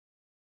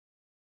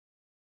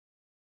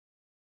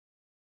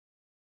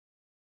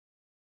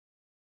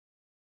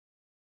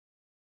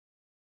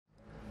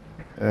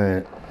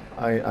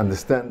I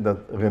understand that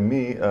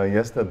Remy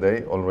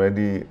yesterday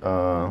already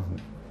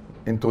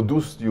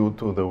introduced you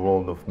to the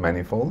world of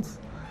manifolds.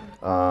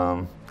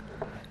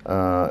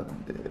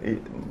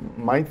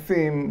 My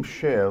theme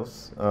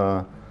shares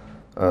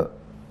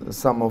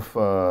some of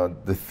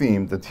the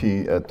theme that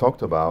he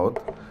talked about,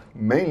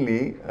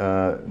 mainly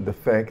the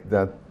fact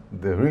that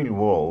the real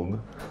world,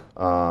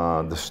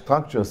 the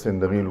structures in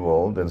the real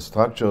world and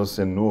structures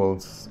in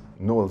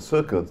neural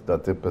circuits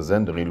that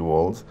represent the real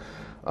worlds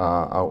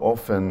are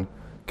often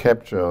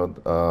captured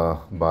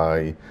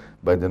by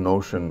the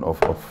notion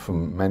of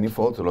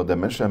manifolds or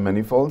dimensional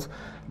manifolds.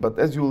 But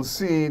as you will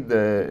see,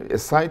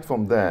 aside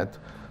from that,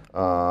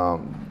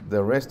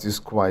 the rest is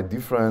quite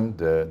different.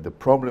 The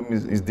problem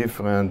is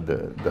different.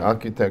 The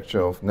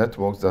architecture of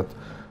networks that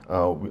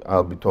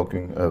I'll be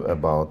talking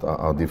about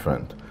are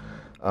different.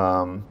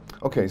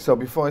 Okay, so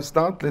before I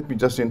start, let me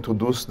just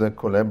introduce the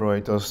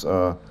collaborators,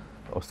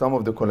 or some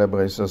of the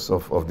collaborators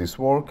of this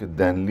work.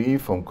 Dan Lee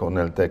from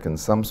Cornell Tech and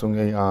Samsung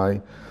AI,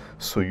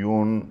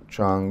 SueYeon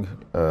Chung,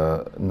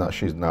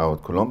 she's now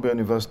at Columbia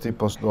University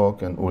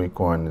postdoc, and Uri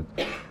Cohen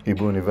at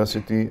Hebrew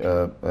University,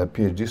 a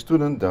PhD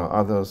student. There are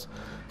others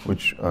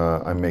which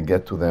I may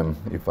get to them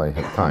if I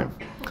have time.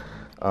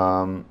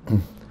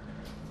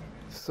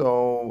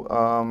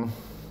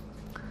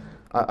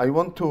 I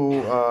want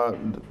to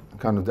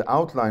kind of the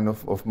outline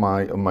of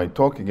my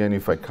talk, again,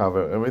 if I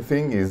cover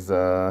everything, is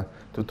to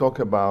talk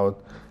about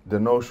the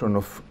notion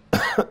of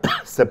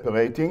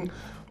separating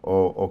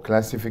or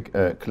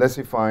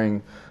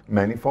classifying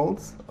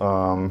manifolds,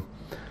 and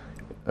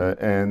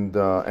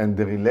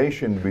the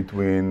relation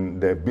between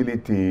the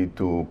ability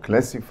to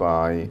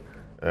classify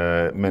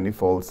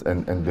manifolds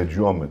and the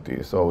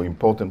geometry. So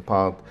important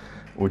part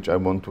which I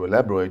want to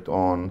elaborate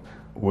on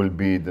will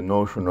be the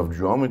notion of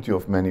geometry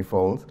of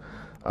manifolds.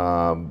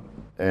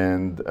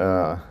 And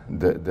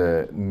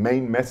the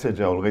main message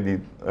I already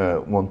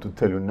want to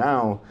tell you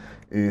now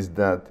is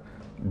that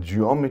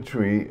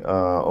geometry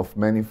of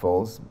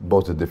manifolds,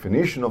 both the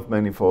definition of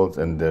manifolds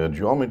and their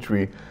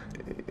geometry,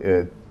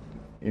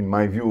 in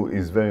my view,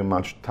 is very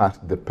much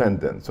task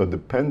dependent. So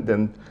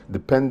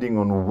depending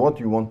on what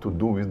you want to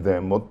do with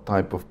them, what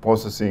type of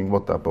processing,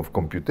 what type of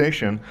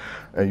computation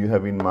you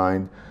have in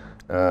mind,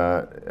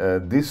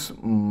 this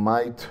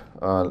might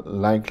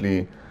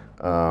likely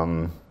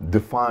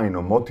define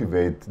or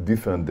motivate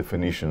different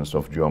definitions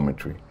of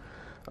geometry.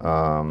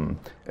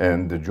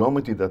 And the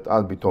geometry that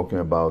I'll be talking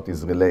about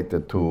is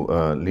related to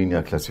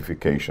linear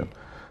classification.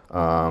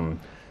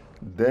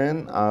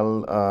 Then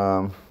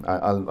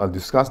I'll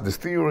discuss this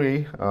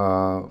theory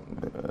a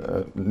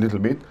little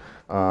bit.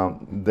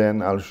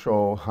 Then I'll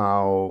show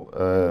how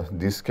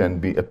this can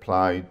be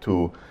applied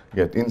to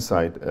get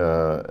insight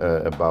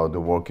about the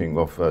working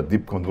of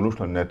deep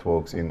convolutional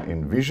networks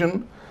in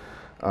vision.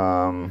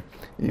 I'll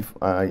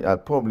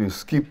probably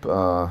skip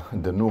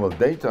the neural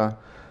data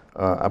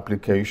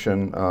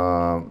application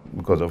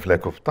because of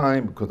lack of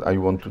time, because I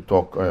want to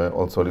talk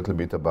also a little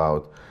bit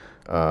about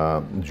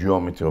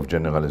geometry of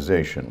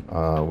generalization,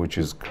 which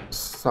is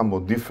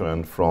somewhat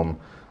different from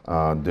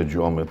the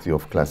geometry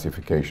of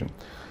classification.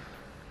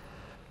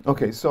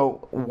 Okay,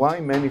 so why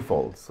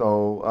manifolds?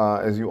 So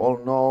as you all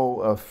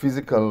know,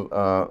 physical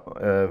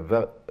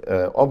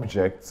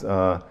objects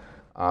are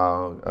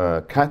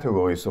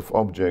categories of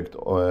object,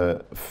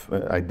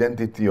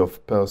 identity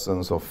of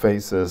persons or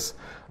faces,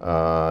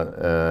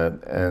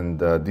 and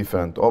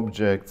different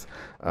objects,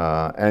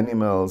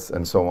 animals,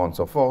 and so on and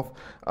so forth,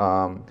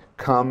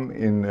 come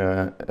in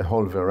a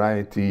whole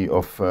variety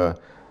of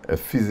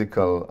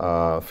physical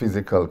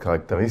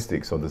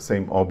characteristics. So the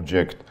same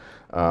object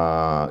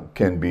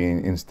can be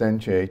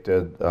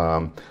instantiated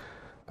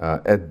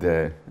at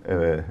the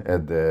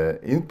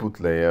input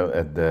layer,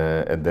 at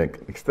the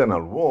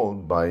external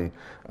world by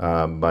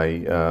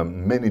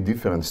many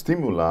different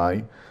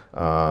stimuli,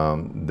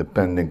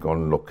 depending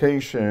on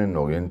location,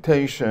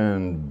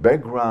 orientation,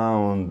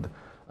 background,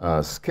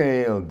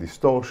 scale,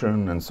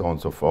 distortion, and so on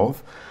and so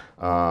forth.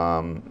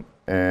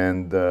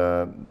 And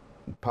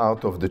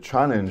part of the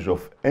challenge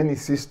of any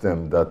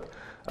system that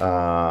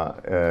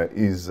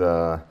is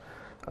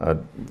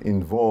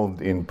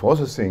involved in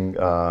processing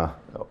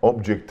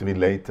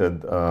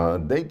object-related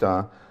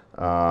data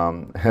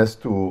has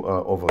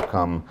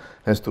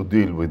to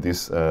deal with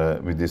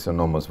this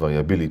enormous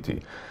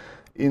variability.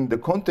 In the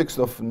context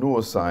of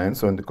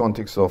neuroscience, or in the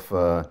context of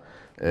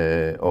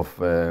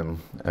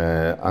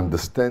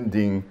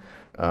understanding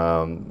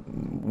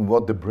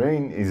what the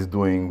brain is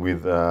doing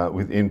with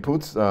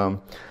inputs,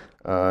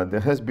 there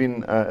has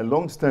been a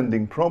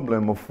long-standing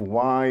problem of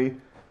why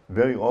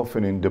very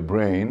often in the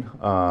brain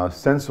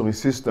sensory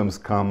systems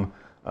come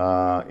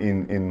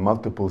in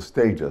multiple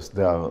stages.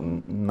 They are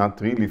not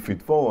really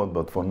feed-forward,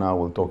 but for now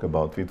we'll talk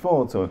about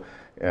feed-forward. So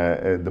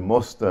the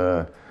most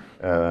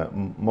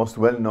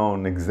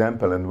well-known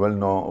example and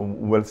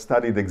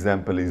well-studied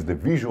example is the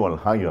visual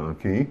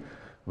hierarchy,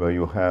 where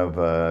you have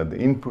the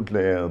input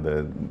layer,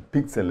 the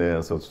pixel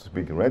layer, so to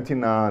speak,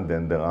 retina,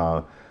 then there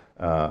are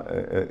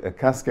a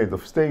cascade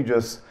of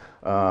stages,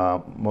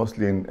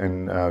 mostly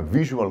in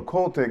visual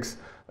cortex,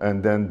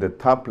 and then the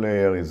top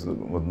layer is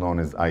what's known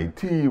as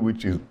IT,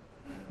 which is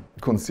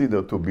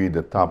considered to be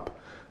the top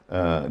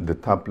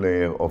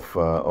layer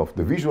of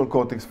the visual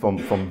cortex.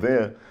 From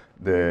there,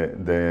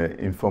 the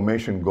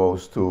information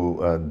goes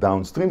to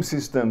downstream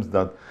systems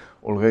that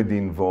already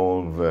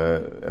involve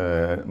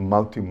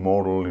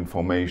multimodal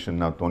information,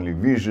 not only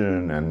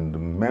vision and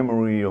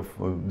memory of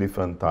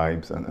different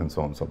types, and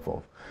so on and so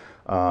forth.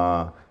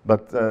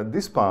 But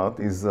this part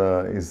is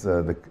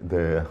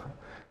the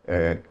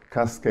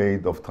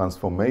cascade of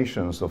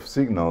transformations of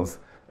signals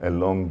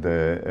along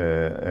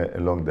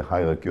the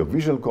hierarchy of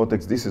visual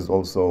cortex. This is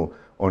also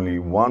only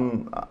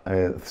one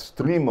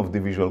stream of the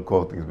visual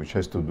cortex, which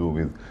has to do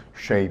with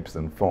shapes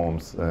and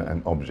forms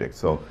and objects.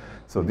 So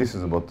this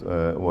is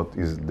what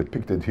is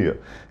depicted here.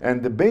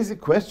 And the basic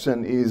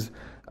question is,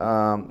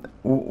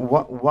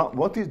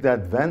 what is the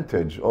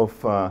advantage of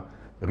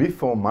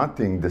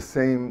reformatting the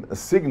same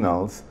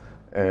signals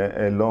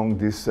along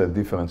these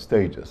different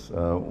stages?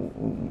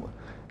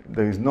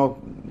 There is not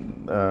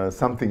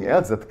something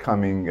else that's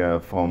coming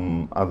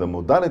from other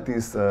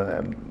modalities.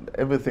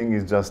 Everything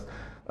is just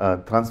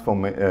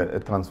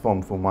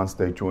transformed from one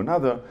stage to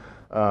another,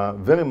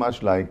 very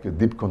much like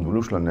deep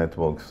convolutional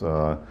networks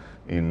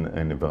in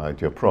a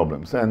variety of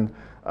problems. And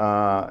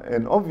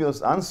an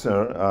obvious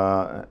answer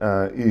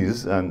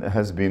is, and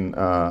has been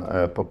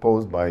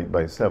proposed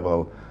by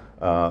several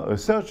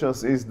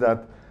researchers, is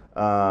that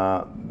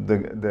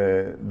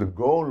the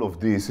goal of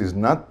this is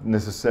not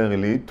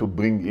necessarily to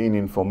bring in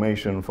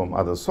information from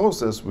other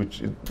sources,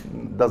 which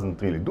it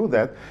doesn't really do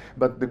that,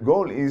 but the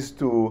goal is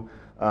to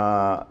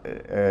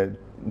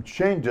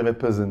change the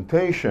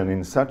representation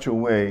in such a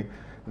way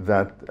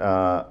that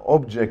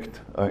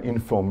object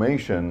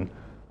information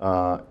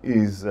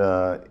is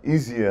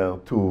easier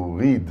to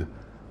read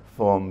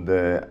from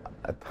the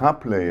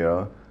top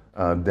layer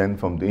than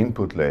from the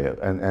input layer.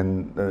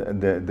 And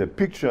the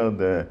picture,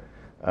 the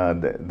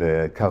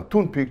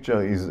cartoon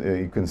picture is,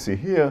 you can see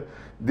here,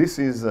 this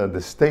is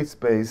the state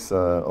space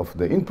of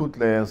the input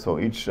layer. So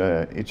each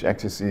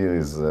axis here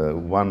is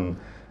one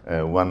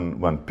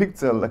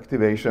pixel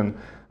activation.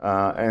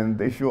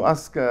 And if you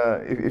ask,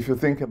 if you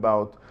think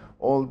about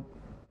all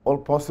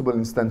possible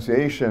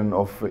instantiation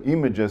of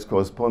images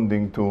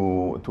corresponding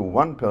to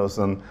one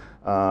person,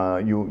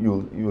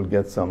 you'll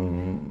get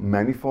some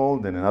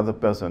manifold, and another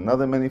person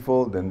another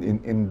manifold, and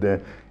in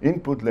the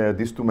input layer,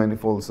 these two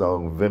manifolds are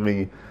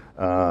very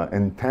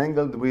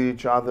entangled with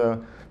each other.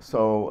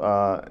 So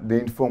the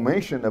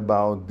information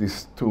about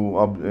these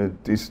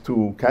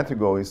two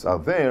categories are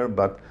there,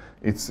 but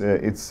it's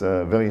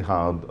very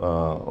hard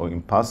or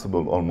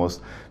impossible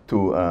almost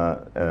to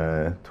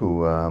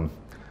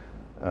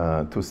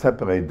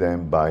separate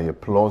them by a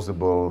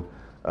plausible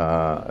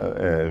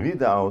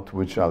readout,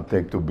 which I'll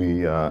take to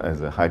be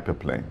as a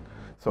hyperplane.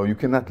 So you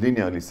cannot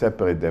linearly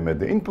separate them at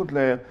the input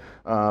layer,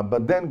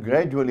 but then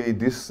gradually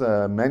these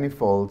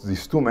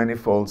two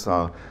manifolds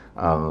are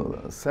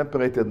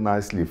separated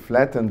nicely,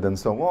 flattened, and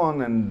so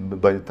on.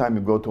 And by the time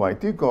you go to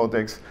IT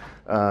cortex,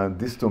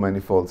 these two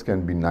manifolds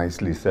can be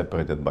nicely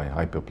separated by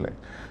hyperplane.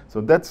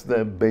 So that's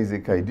the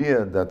basic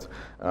idea, that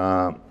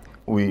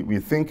we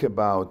think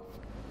about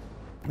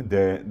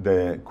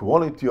the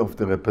quality of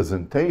the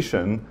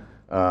representation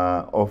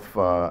of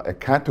a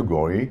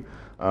category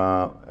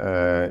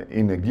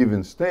in a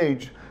given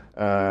stage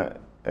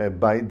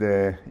by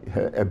the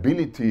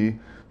ability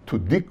to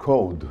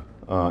decode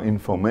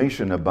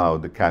information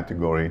about the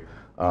category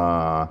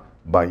by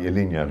a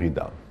linear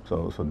readout.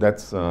 So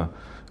that's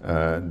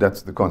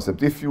the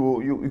concept. If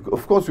you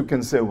of course you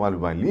can say, well,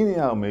 by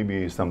linear,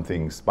 maybe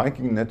something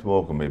spiking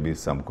network, or maybe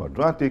some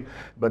quadratic,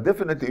 but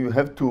definitely you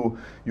have to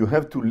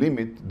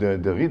limit the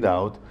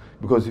readout,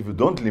 because if you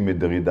don't limit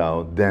the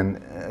readout,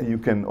 then you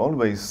can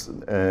always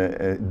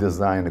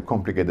design a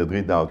complicated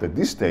readout at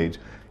this stage.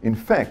 In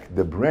fact,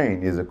 the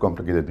brain is a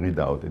complicated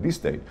readout at this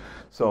stage.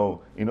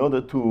 So in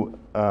order to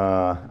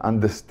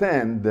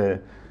understand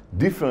the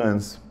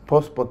difference,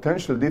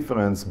 potential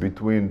difference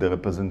between the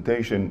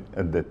representation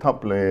at the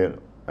top layer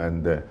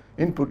and the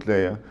input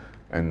layer,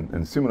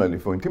 and similarly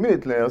for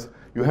intermediate layers,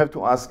 you have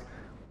to ask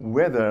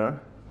whether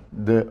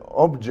the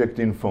object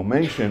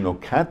information or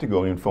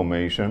category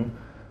information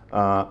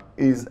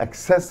is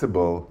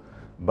accessible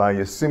by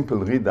a simple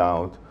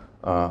readout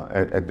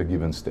at the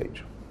given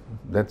stage.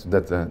 That's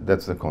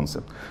the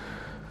concept.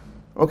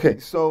 Okay,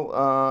 so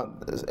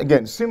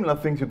again, similar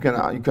things you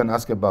can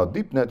ask about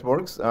deep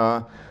networks,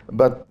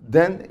 but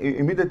then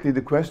immediately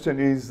the question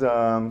is,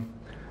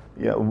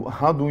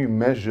 how do we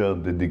measure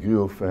the degree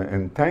of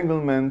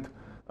entanglement?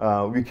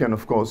 We can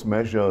of course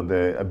measure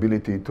the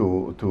ability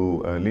to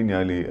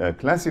linearly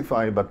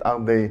classify, but are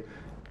they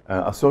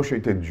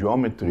associated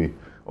geometry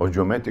or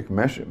geometric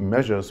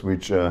measures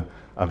which are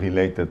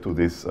related to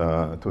this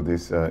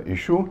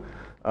issue?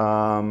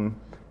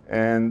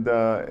 And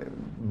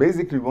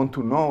basically want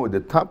to know the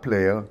top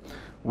layer.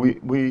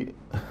 If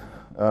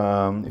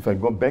I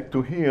go back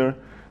to here,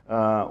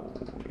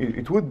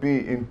 it would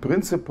be in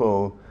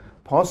principle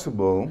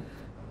possible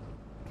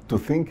to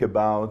think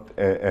about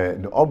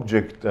an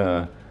object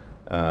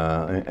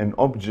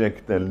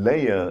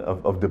layer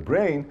of the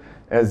brain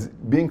as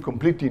being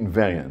completely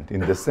invariant,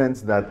 in the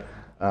sense that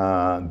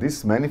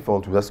this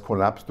manifold will just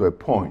collapse to a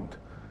point.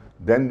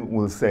 Then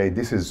we'll say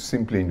this is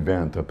simply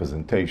invariant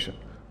representation.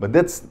 But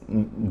that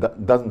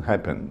doesn't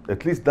happen.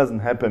 At least doesn't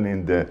happen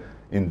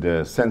in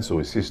the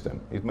sensory system.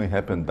 It may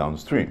happen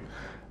downstream.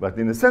 But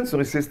in the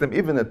sensory system,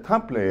 even at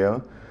top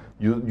layer,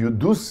 you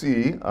do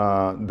see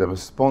the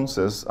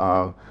responses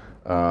are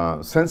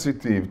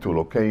sensitive to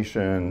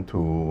location,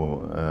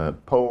 to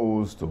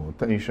pose, to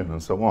rotation,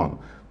 and so on,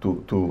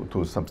 to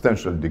a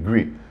substantial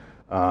degree.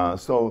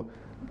 So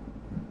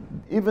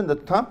even the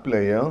top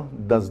layer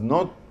does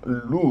not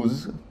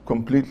lose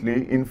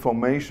completely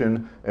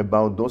information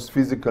about those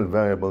physical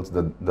variables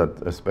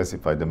that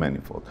specify the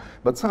manifold.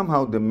 But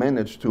somehow they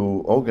manage to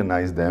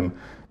organize them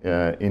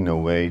in a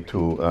way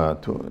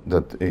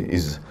that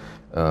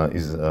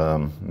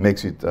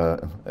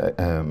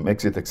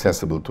makes it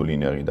accessible to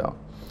linear readout.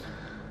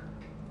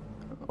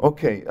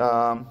 Okay,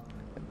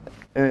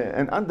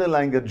 an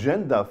underlying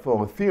agenda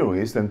for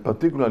theorists, and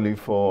particularly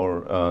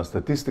for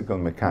statistical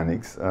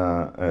mechanics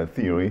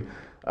theory,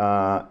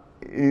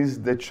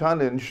 is the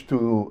challenge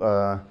to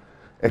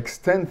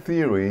extend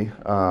theory,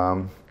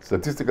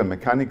 statistical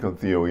mechanical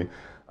theory,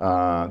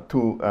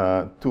 to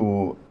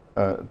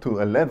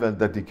a level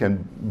that it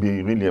can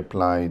be really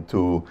applied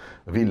to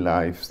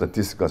real-life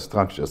statistical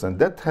structures. And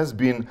that has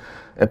been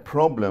a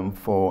problem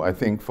for, I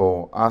think,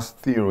 for us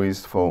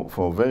theorists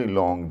for very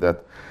long,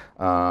 that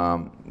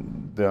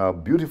there are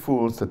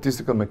beautiful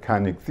statistical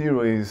mechanic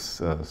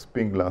theories,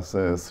 spin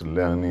glasses,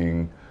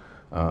 learning,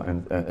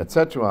 and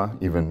etc.,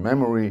 even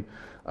memory.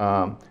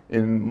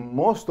 In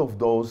most of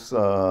those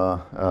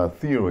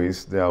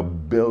theories, they are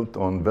built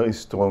on very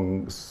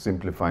strong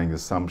simplifying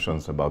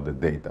assumptions about the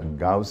data,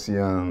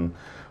 Gaussian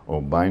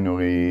or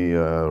binary,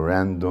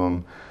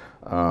 random,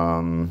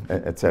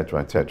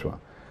 etc., etc.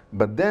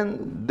 But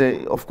then,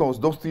 of course,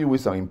 those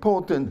theories are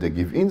important. They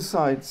give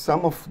insight.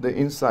 Some of the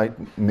insight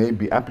may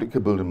be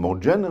applicable more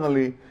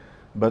generally,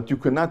 but you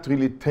cannot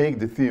really take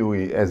the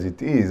theory as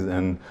it is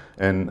and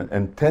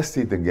test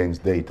it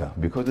against data,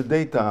 because the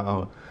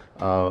data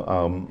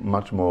are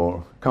much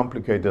more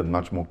complicated,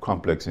 much more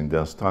complex in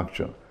their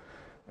structure.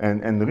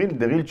 And the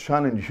real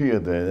challenge here,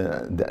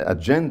 the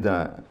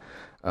agenda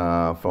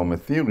from a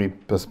theory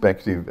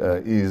perspective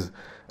is,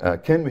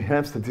 can we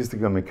have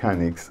statistical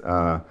mechanics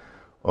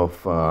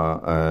of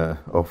a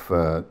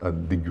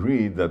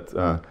degree that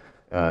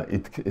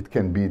it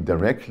can be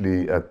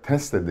directly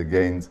tested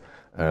against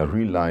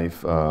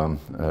real-life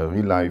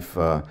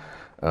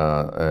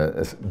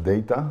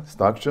data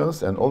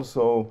structures, and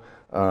also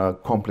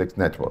complex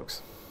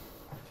networks.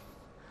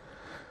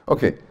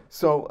 Okay,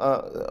 so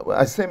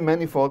I say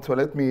manifold, so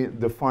let me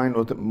define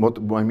what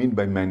I mean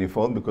by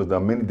manifold, because there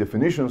are many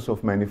definitions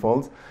of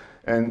manifolds,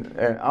 and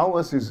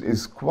ours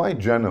is quite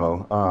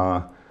general.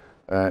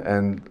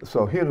 And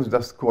so here is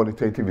just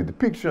qualitatively the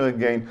picture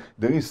again.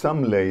 There is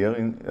some layer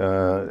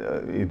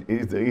it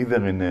is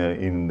either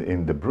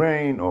in the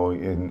brain or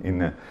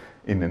in a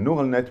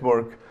neural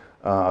network,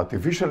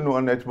 artificial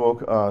neural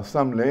network,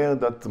 some layer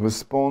that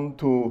respond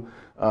to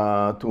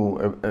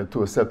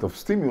a set of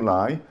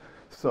stimuli.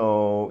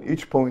 So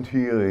each point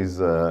here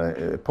is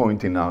a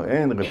point in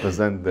Rn,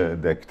 represent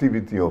the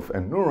activity of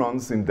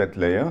neurons in that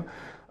layer.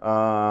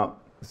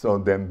 So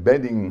the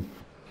embedding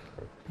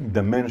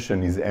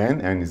dimension is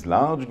n is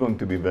large, going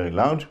to be very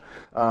large.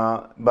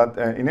 But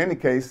in any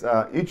case,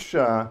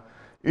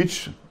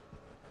 each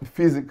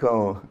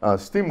physical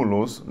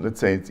stimulus, let's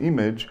say its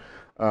image,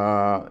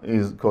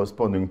 is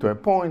corresponding to a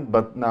point,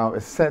 but now a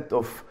set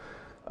of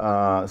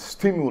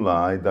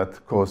stimuli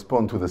that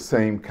correspond to the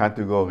same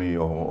category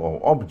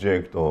or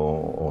object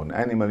or an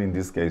animal, in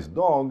this case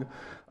dog,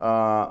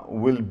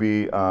 will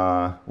be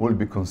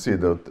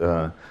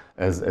considered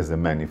as a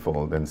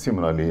manifold, and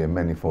similarly a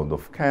manifold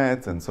of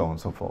cats, and so on and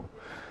so forth.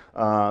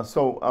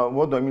 So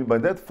what do I mean by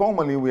that?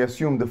 Formally, we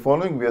assume the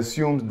following. We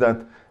assume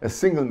that a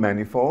single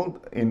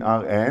manifold in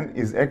Rn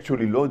is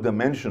actually low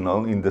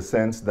dimensional, in the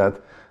sense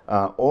that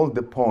all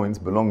the points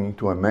belonging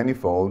to a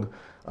manifold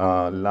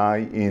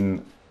lie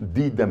in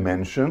d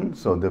dimension.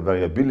 So the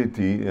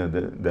variability,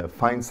 the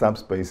fine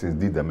subspace is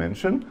d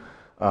dimension.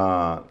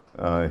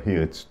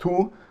 Here it's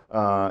 2.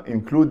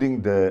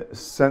 Including the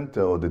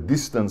center or the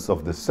distance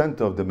of the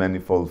center of the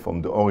manifold from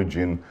the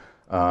origin,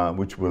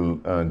 which will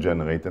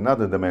generate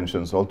another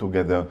dimension. So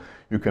altogether,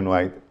 you can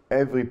write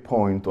every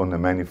point on a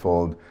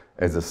manifold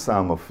as a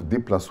sum of d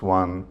plus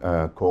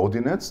 1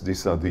 coordinates.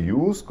 These are the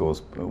u's,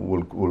 because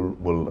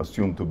we'll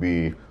assume to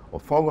be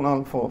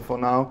orthogonal for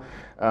now.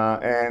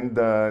 And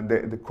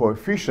the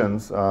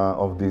coefficients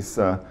of this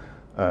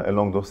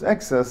along those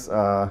axes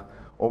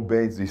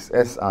obeys this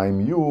SI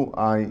mu.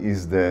 I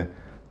is the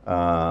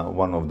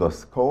one of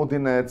those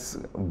coordinates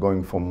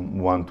going from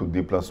 1 to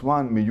d plus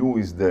 1. Mu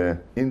is the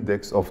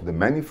index of the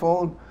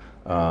manifold.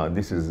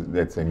 This is,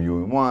 let's say,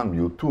 mu1,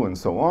 mu2, and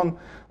so on.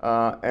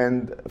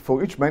 And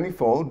for each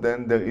manifold,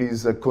 then there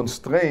is a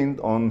constraint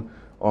on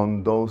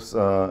on those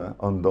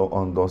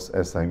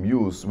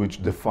SIMUs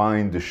which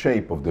define the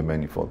shape of the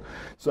manifold.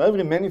 So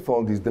every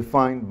manifold is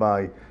defined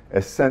by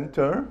a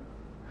center,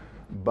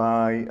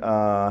 by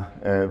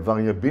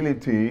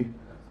variability,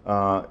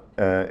 by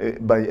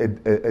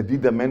a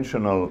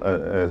d-dimensional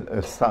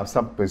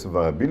subspace of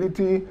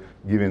variability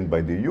given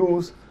by the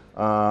U's,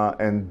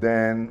 and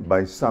then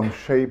by some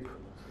shape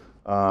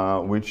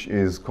which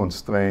is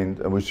constrained,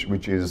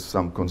 which is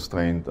some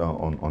constraint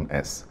on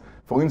S.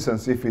 For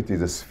instance, if it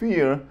is a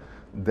sphere,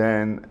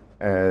 then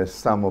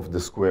sum of the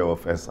square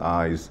of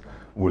SI's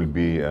will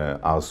be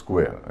R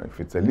square. If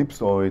it's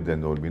ellipsoid,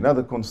 then there will be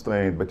another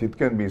constraint, but it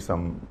can be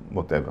some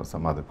whatever,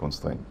 some other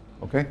constraint.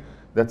 Okay,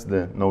 that's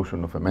the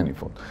notion of a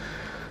manifold.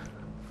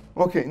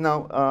 Okay,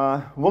 now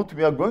what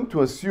we are going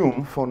to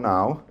assume for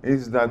now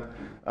is that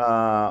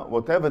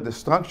whatever the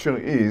structure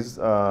is,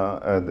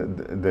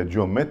 the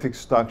geometric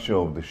structure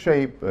of the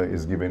shape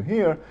is given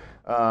here.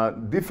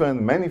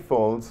 Different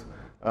manifolds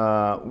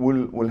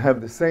will have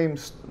the same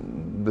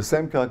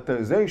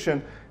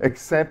characterization,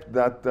 except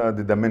that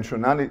the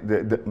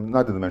dimensionality,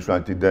 not the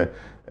dimensionality,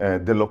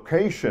 the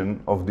location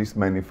of these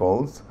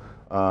manifolds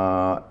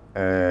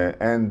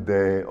and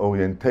the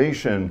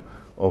orientation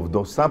of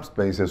those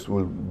subspaces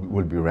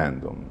will be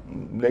random.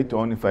 Later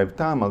on, if I have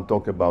time, I'll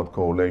talk about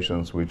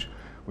correlations which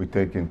we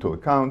take into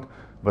account,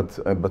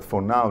 but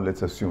for now,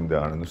 let's assume they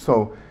are random.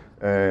 So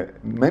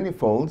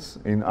manifolds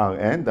in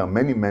Rn, there are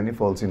many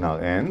manifolds in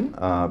Rn.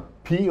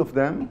 P of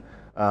them,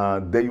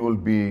 they will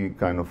be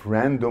kind of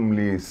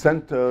randomly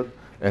centered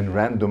and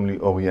randomly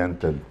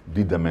oriented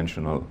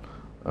d-dimensional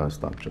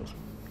structures.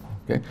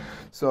 Okay,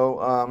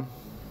 so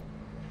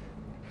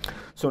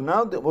so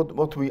now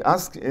what we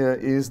ask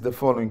is the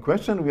following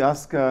question. We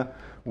ask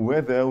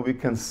whether we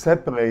can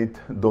separate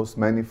those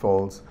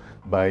manifolds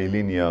by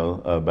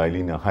linear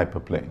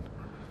hyperplane.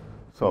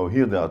 So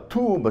here there are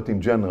two, but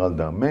in general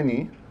there are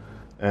many.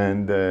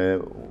 And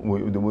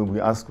we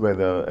ask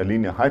whether a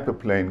linear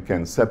hyperplane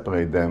can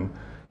separate them.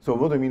 So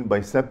what do I mean by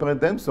separate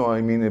them? So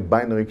I mean a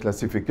binary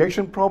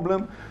classification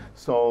problem.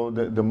 So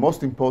the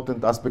most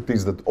important aspect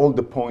is that all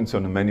the points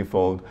on a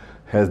manifold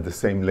has the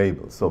same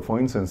label. So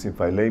for instance,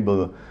 if I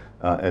label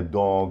a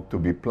dog to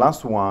be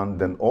 +1,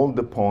 then all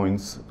the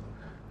points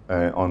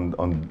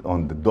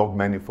on the dog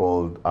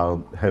manifold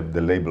have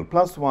the label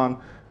 +1.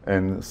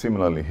 And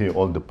similarly here,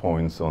 all the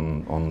points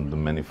on the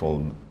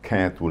manifold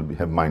cat will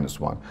have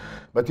 -1.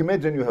 But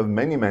imagine you have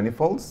many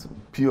manifolds,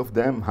 P of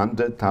them,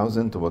 100,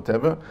 1,000, or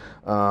whatever.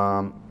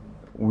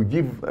 We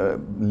give a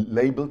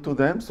label to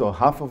them, so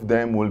half of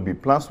them will be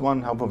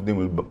 +1, half of them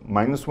will be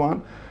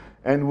 -1,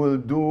 and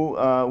we'll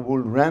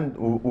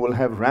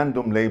have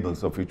random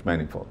labels of each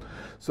manifold.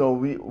 So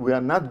we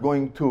are not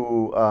going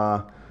to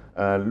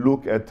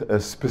look at a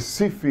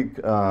specific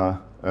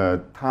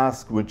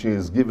task which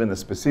is given a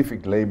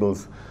specific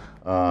labels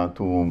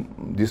to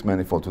this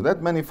manifold, to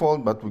that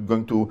manifold, but we're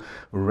going to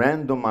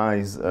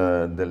randomize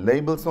the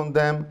labels on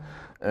them.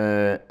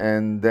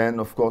 And then,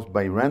 of course,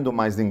 by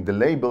randomizing the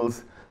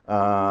labels,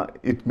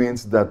 it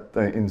means that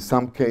in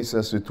some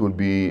cases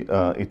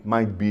it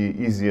might be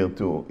easier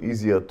to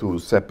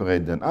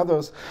separate than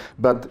others.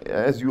 But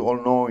as you all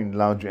know, in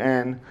large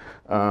N,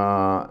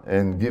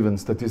 and given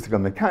statistical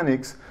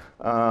mechanics,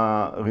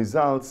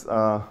 results,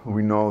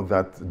 we know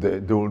that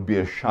there will be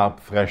a sharp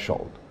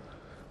threshold.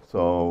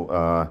 So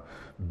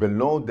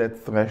below that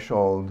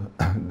threshold,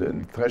 the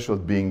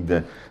threshold being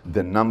the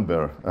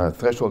number,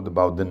 threshold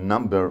about the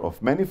number of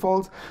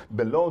manifolds,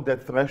 below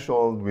that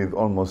threshold with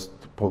almost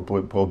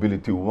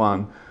probability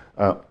 1,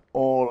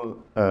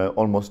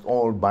 almost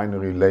all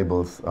binary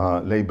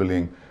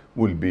labeling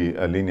will be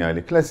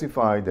linearly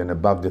classified, and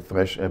above the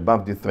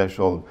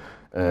threshold,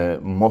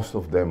 most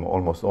of them,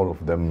 almost all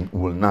of them,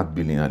 will not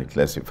be linearly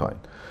classified.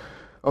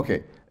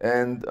 Okay,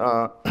 and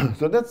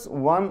so that's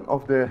one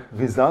of the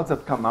results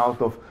that come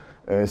out of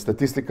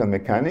statistical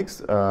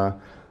mechanics,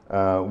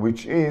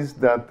 which is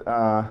that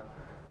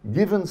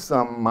given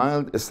some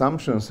mild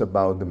assumptions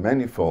about the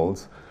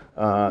manifolds,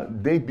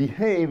 they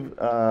behave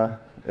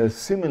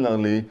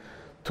similarly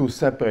to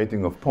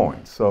separating of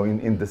points. So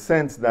in the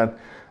sense that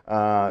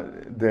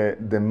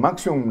the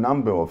maximum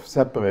number of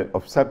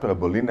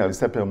separable, linearly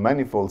separable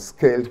manifolds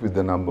scales with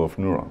the number of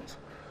neurons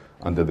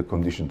under the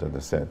conditions that I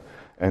said.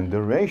 And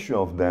the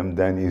ratio of them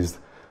then is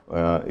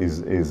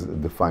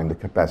defined the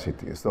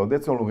capacity. So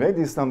that's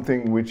already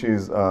something which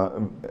is a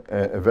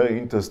very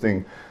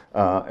interesting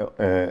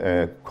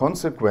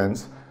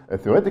consequence, a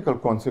theoretical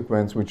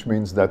consequence, which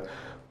means that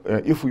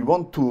if we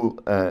want to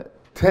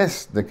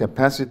test the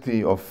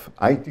capacity of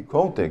IT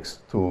cortex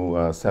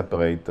to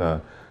separate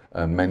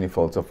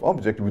manifolds of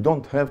objects, we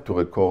don't have to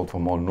record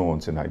from all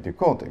neurons in IT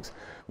cortex.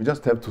 We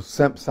just have to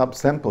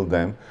subsample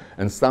them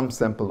and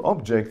subsample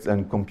objects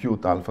and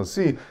compute alpha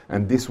C,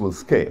 and this will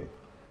scale.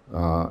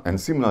 And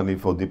similarly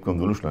for deep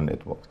convolutional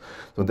networks.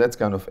 So that's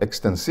kind of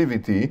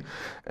extensivity.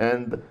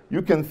 And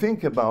you can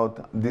think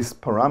about this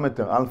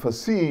parameter alpha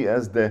C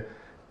as the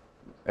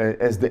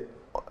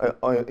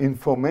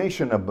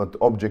information about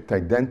object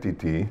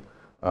identity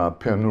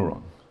per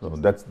neuron. So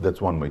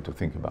that's one way to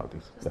think about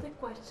this. Just a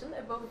question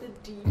about the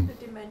D, the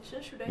dimension.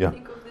 Should I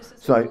think of this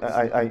as so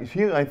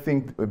here I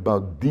think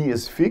about D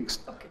as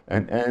fixed, okay,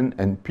 and N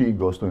and P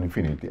goes to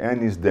infinity.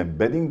 N is the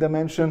embedding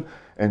dimension,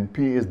 and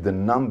P is the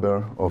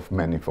number of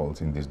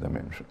manifolds in this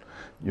dimension.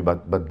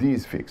 But D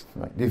is fixed.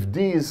 Right? If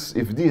D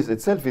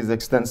itself is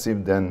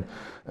extensive, then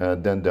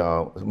there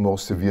are more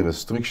severe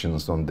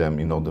restrictions on them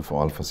in order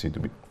for alpha C to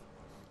be.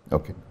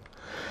 Okay.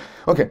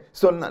 Okay,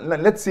 so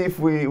let's see if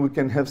we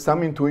can have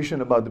some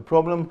intuition about the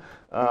problem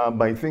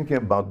by thinking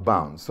about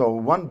bounds. So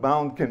one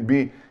bound can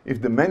be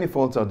if the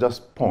manifolds are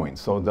just points,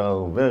 so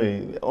they're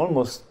very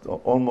almost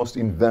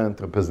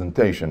invariant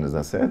representation, as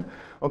I said.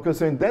 Okay,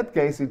 so in that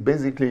case, it's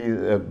basically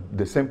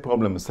the same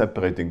problem as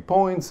separating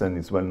points, and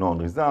it's well-known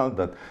result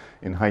that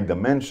in high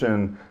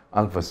dimension,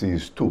 alpha C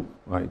is 2,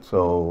 right?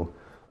 So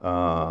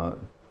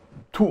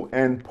 2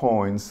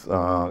 endpoints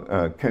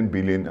can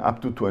be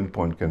up to 2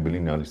 endpoints can be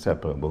linearly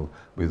separable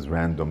with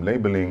random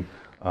labeling,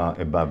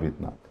 above it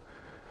not.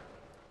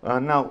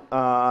 Now,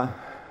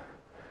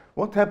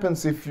 what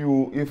happens if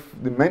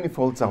the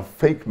manifolds are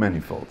fake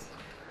manifolds?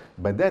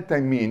 By that I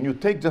mean you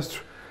take just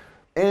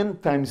n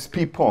times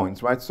p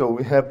points, right? So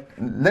we have,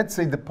 let's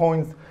say the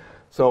points.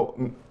 So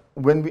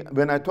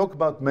when I talk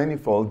about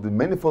manifold, the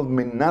manifold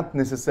may not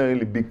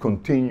necessarily be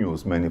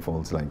continuous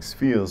manifolds like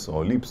spheres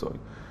or ellipsoid.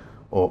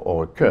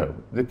 Or a curve.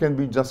 They can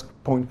be just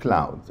point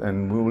clouds,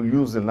 and we will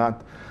use a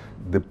lot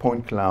the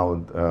point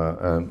cloud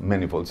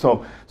manifold.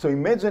 So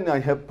imagine I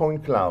have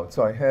point cloud.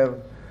 So I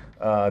have,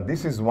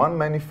 this is one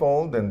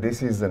manifold, and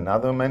this is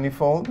another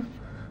manifold.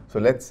 So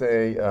let's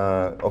say,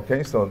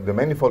 okay, so the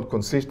manifold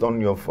consists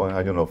only of,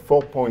 I don't know,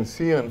 4 points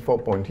here and 4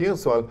 points here.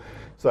 So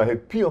I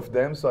have P of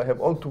them, so I have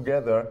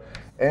altogether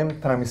M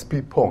times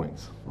P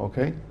points,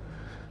 okay?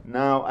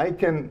 Now I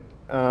can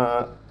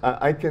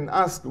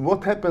ask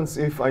what happens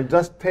if I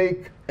just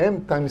take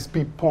M times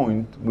P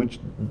point, which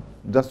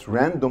just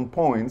random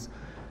points,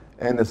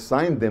 and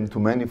assign them to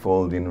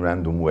manifold in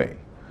random way.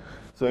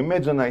 So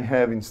imagine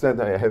instead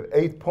I have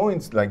 8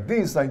 points like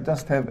this, I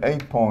just have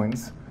 8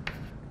 points,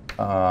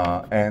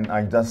 and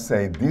I just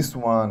say this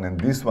one and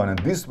this one and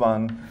this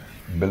one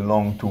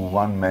belong to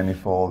one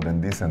manifold,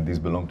 and this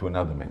belong to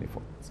another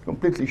manifold. It's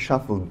completely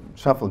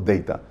shuffled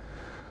data.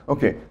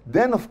 Okay,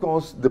 then of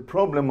course the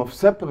problem of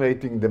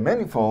separating the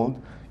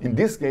manifold in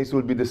this case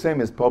will be the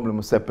same as problem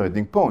of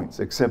separating points,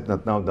 except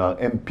that now there are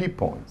MP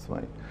points,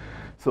 right?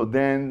 So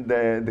then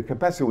the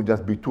capacity will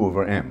just be 2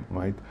 over M,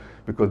 right?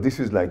 Because this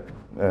is like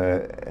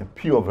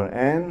P over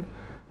N,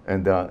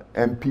 and there are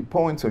MP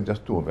points, so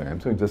just 2 over M.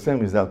 So it's the same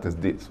result as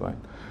this, right?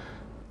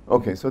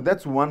 Okay, so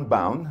that's one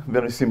bound,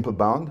 very simple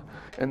bound.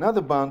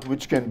 Another bound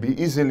which can be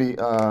easily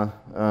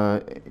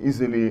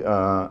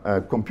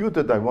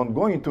computed, I won't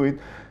go into it,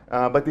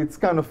 but it's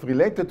kind of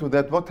related to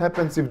that. What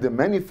happens if the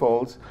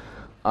manifolds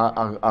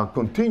are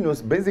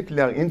continuous,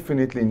 basically are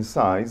infinitely in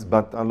size,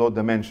 but are low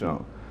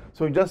dimensional?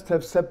 So you just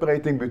have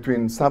separating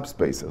between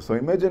subspaces. So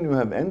imagine you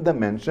have n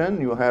dimension,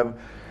 you have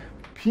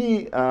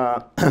p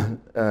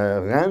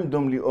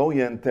randomly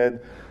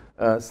oriented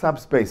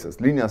subspaces,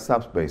 linear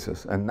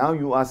subspaces, and now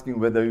you're asking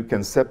whether you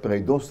can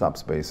separate those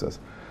subspaces,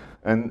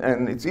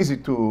 and it's easy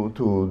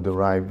to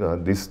derive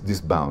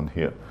this bound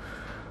here.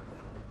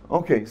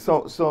 Okay,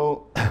 so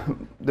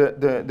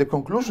the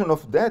conclusion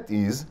of that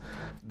is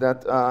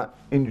that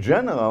in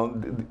general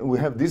we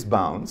have these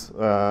bounds.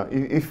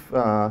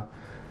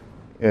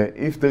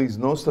 If there is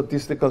no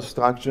statistical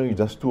structure, it's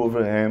just 2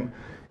 over M.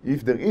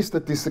 If there is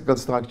statistical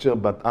structure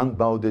but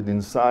unbounded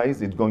in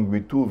size, it's going to be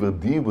 2 over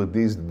D, where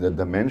D is the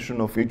dimension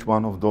of each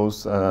one of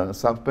those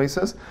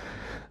subspaces.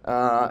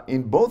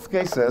 In both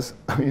cases,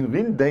 in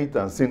real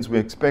data, since we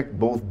expect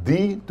both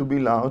D to be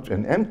large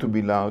and M to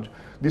be large,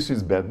 this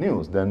is bad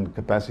news. Then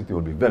capacity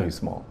will be very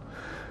small.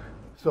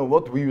 So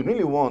what we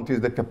really want is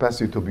the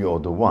capacity to be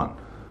order 1.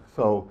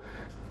 So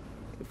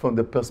from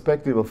the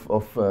perspective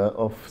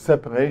of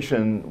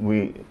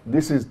separation,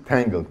 this is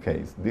tangled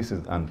case. This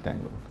is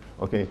untangled.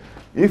 Okay,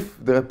 if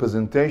the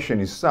representation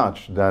is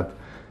such that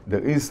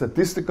there is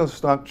statistical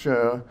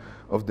structure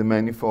of the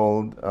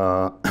manifold,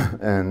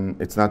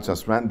 and it's not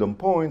just random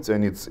points,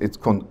 and it's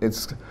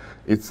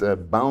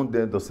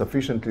bounded or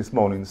sufficiently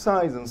small in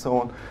size, and so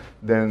on,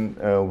 then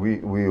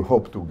we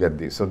hope to get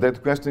this. So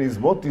that question is,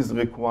 what is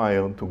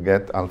required to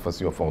get alpha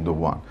C of order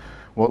 1?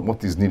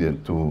 What is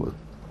needed to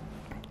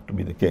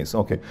be the case?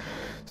 Okay.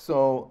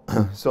 So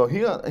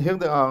here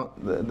there are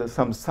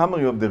some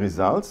summary of the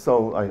results.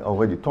 So I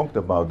already talked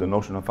about the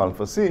notion of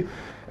alpha C,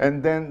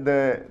 and then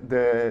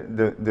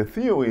the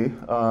theory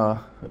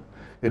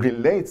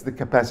relates the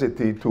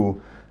capacity to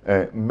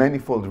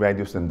manifold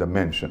radius and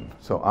dimension.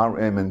 So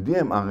Rm and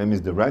Dm. Rm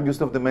is the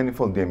radius of the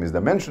manifold. Dm is the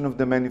dimension of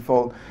the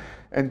manifold,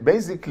 and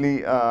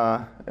basically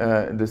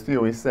the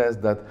theory says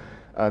that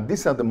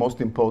these are the most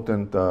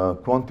important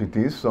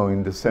quantities. So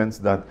in the sense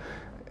that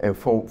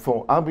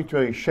for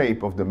arbitrary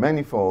shape of the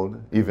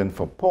manifold, even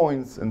for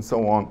points and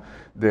so on,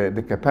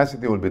 the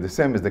capacity will be the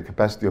same as the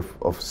capacity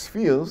of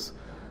spheres,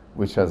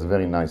 which has a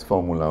very nice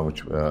formula,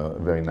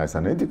 very nice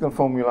analytical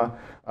formula,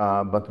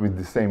 but with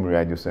the same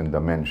radius and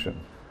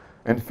dimension.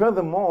 And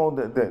furthermore,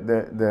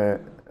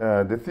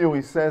 the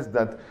theory says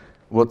that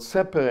what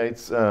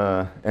separates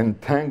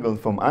entangled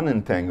from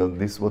unentangled,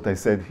 this what I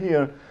said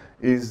here,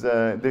 is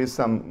there is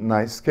some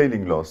nice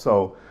scaling law.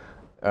 So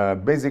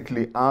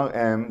basically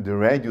Rm, the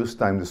radius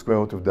times the square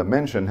root of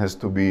dimension, has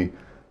to be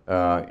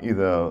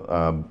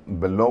either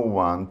below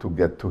 1 to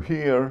get to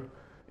here,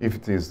 if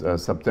it is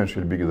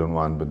substantially bigger than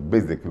 1, but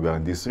basically we are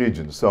in this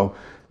region. So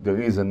there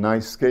is a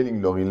nice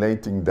scaling law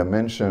relating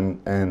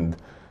dimension and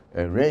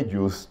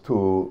radius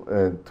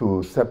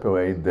to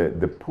separate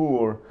the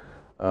poor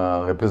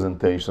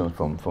representation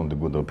from the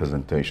good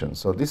representation.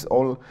 So this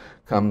all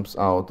comes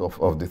out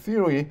of the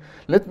theory.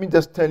 Let me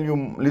just tell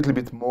you a little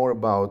bit more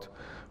about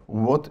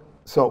what,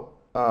 so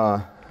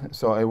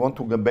I want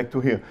to go back to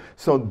here.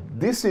 So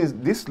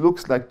this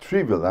looks like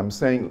trivial. I'm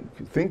saying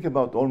think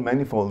about all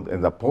manifolds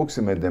and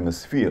approximate them as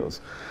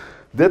spheres.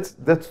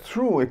 That's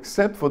true,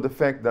 except for the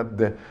fact that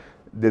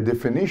the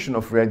definition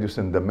of radius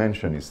and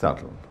dimension is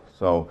subtle.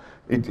 So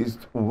it is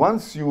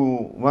once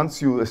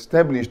you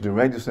establish the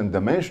radius and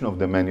dimension of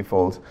the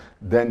manifolds,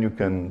 then you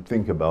can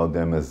think about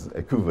them as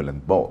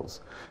equivalent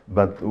balls.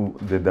 But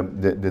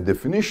the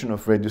definition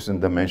of radius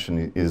and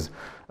dimension is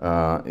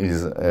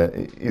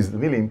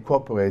really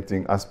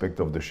incorporating aspect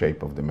of the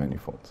shape of the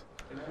manifolds.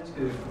 Can I ask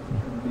a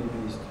maybe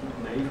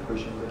naive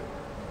question? But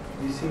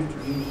this seems to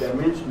be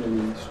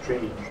dimensionally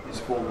strange.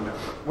 This formula.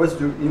 What's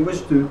the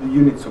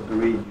units of the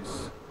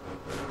radius?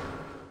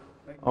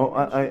 Oh,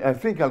 I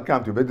think I'll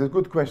come to it, but it's a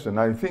good question.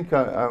 I think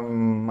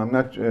I'm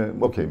not,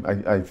 okay,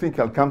 I think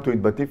I'll come to it,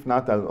 but if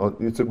not,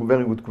 it's a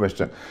very good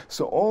question.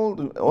 So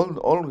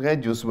all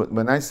radius,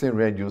 when I say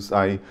radius,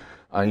 I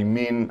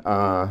mean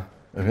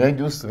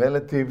radius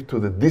relative to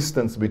the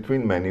distance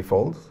between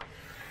manifolds,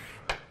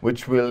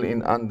 which will,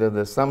 under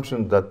the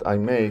assumption that I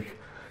make,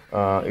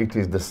 it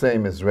is the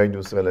same as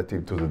radius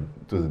relative to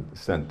the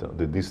center,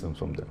 the distance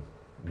from them.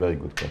 Very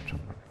good question.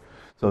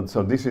 So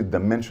this is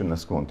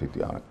dimensionless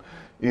quantity.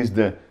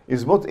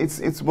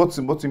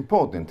 What's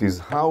important is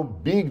how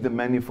big the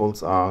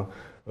manifolds are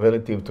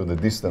relative to the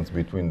distance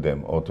between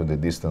them or to the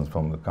distance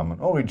from the common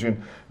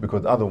origin,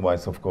 because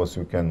otherwise, of course,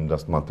 you can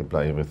just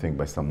multiply everything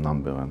by some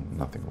number and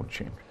nothing will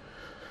change.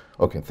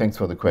 Okay, thanks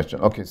for the question.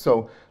 Okay,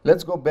 so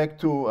let's go back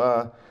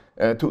to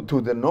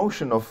the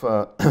notion of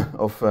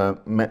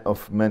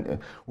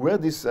where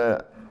this.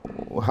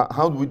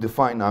 How do we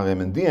define Rm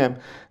and Dm?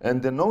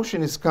 And the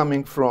notion is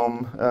coming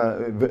from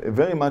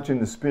very much in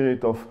the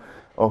spirit of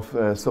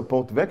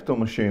support vector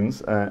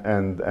machines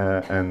and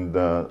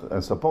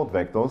support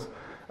vectors.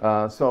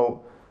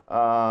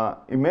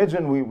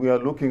 Imagine we are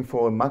looking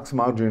for a max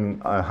margin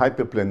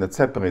hyperplane that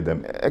separates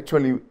them.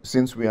 Actually,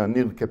 since we are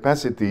near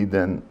capacity,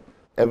 then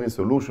every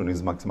solution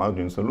is max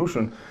margin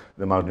solution.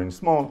 The margin is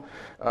small.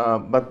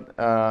 But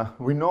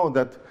we know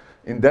that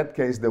in that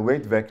case, the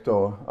weight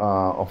vector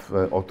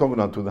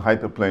orthogonal to the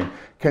hyperplane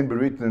can be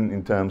written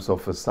in terms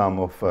of a sum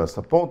of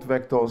support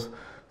vectors.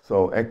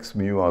 So x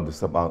mu are the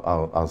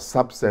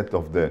subset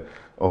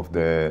of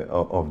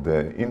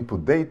the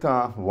input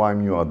data. Y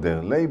mu are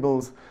their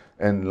labels,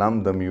 and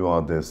lambda mu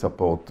are the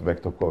support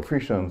vector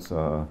coefficients.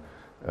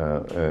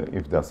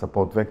 If they are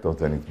support vectors,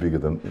 then it's bigger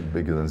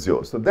than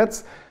 0. So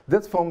that's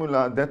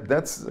formula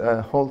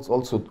that holds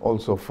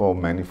also for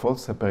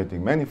manifolds,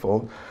 separating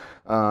manifold.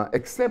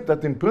 Except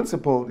that in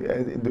principle,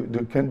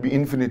 there can be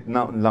infinite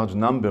large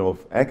number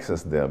of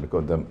x's there,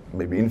 because there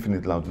may be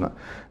infinite large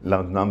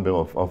number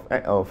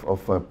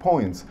of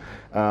points.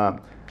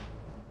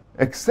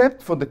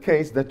 Except for the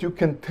case that you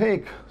can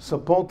take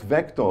support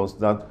vectors,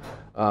 that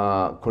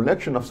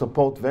collection of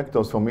support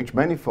vectors from each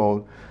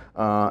manifold,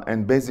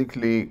 and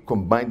basically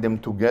combine them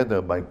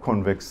together by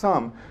convex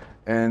sum,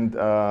 and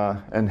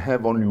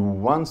have only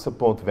one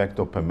support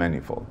vector per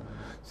manifold.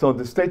 So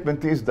the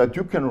statement is that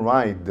you can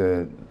write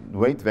the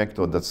weight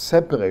vector that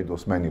separate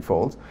those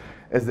manifolds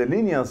as a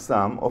linear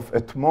sum of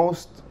at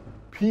most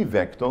p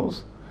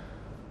vectors,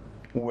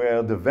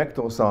 where the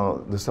vectors are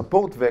the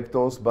support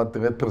vectors, but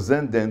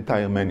represent the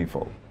entire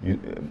manifold.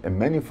 A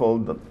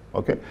manifold,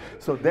 okay?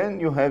 So then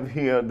you have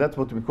here, that's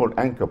what we call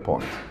anchor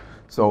points.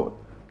 So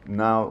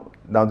now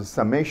the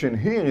summation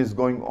here is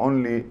going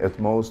only at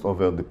most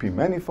over the p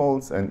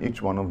manifolds, and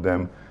each one of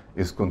them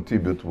is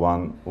contribute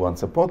one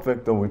support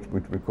vector, which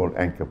we call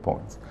anchor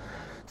points.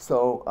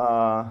 So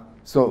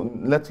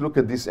let's look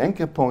at these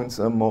anchor points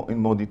in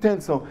more detail.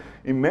 So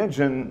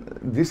imagine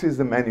this is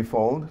the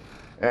manifold,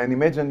 and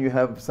imagine you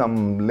have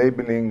some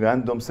labeling,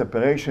 random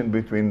separation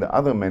between the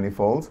other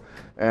manifolds,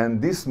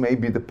 and this may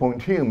be the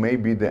point here, may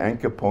be the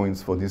anchor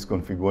points for this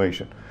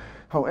configuration.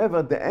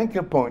 However, the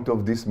anchor point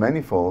of this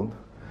manifold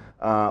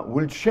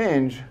will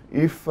change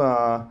if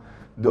the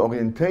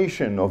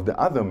orientation of the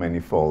other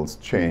manifolds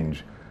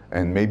change,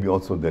 and maybe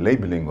also the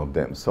labeling of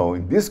them. So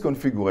in this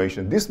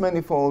configuration, this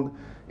manifold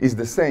is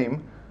the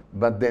same,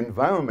 but the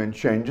environment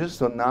changes,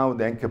 so now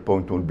the anchor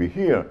point will be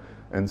here,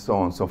 and so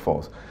on and so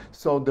forth.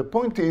 So the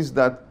point is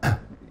that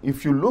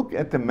if you look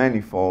at the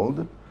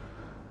manifold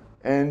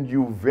and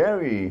you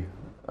vary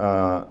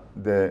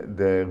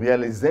the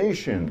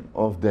realization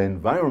of the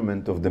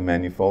environment of the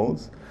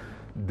manifolds,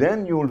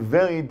 then you'll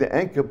vary the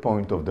anchor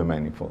point of the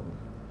manifold.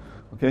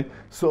 Okay,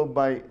 so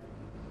by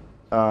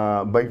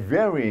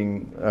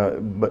varying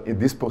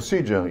this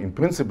procedure, in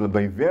principle,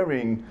 by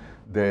varying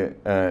the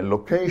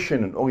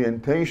location and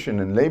orientation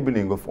and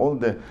labeling of all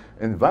the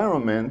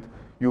environment,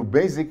 you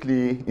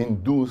basically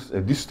induce a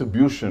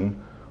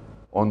distribution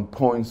on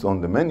points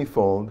on the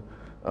manifold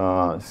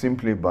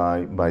simply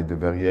by the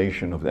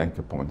variation of the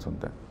anchor points on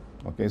them.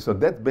 Okay, so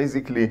that's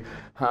basically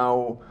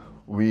how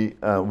we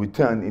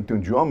turn into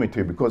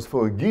geometry, because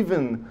for a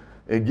given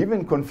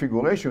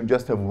configuration, you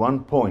just have one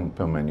point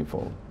per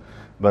manifold.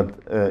 But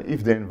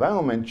if the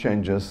environment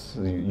changes,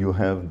 you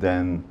have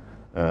then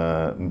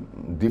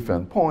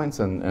different points,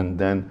 and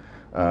then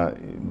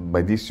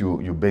by this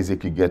you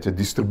basically get a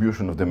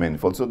distribution of the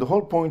manifold. So the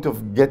whole point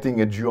of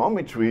getting a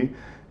geometry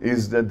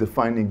is that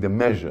defining the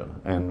measure.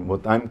 And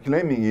what I'm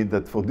claiming is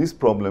that for this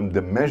problem,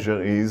 the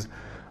measure is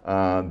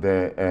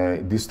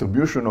the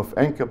distribution of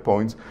anchor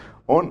points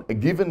on a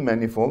given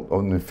manifold,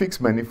 on a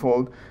fixed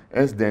manifold,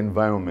 as the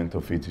environment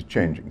of it is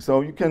changing. So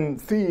you can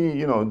see,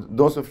 you know,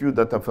 those of you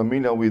that are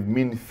familiar with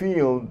mean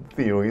field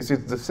theories,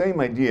 it's the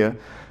same idea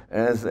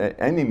as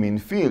any mean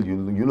field.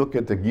 You look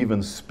at a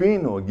given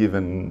spin or a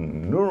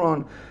given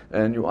neuron,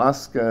 and you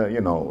ask, you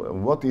know,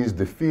 what is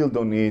the field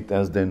on it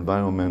as the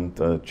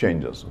environment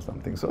changes or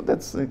something. So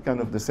that's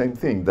kind of the same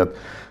thing, that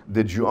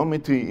the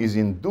geometry is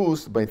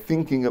induced by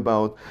thinking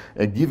about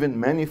a given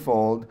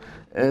manifold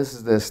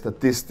as the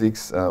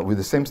statistics with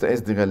the same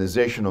as the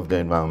realization of the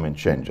environment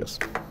changes.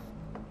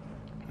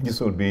 This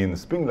will be in the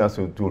spin glass,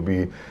 it will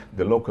be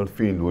the local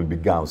field will be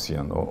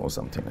Gaussian or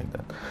something like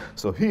that.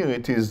 So here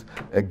it is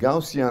a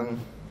Gaussian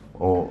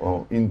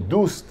or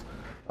induced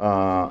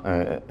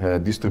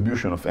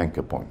distribution of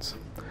anchor points.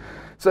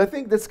 So I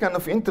think that's kind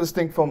of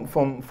interesting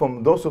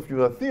from those of you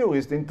who are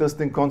theorists,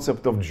 interesting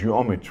concept of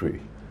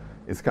geometry.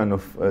 It's kind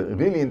of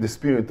really in the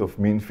spirit of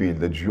mean field,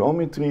 the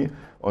geometry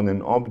on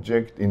an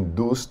object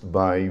induced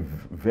by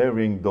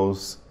varying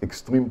those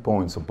extreme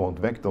points, support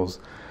vectors,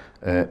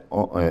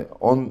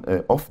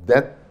 of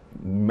that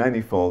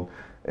manifold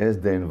as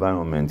the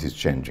environment is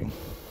changing.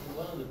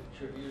 One of the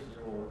picture here,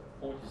 your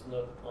point is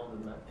not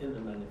on in the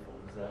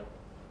manifold. Is that?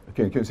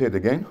 Okay, can you say it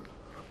again?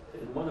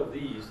 In one of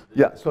these.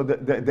 Yeah. So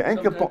the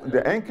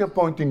anchor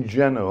point in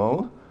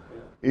general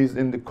is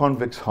in the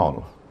convex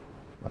hull.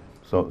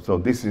 So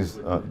this is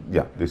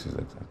this is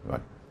exactly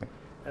right.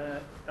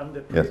 On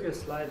the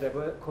previous slide, there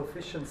were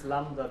coefficients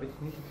lambda which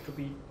needed to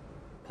be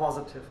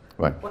positive.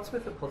 Right. What's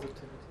with the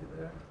positivity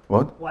there?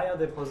 What? Why are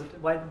they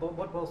positive?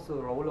 What was the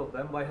role of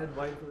them? Why do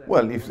they?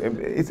 Well,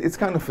 it's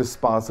kind of a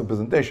sparse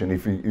representation.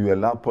 If you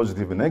allow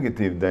positive and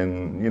negative,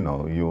 then you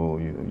know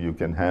you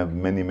can have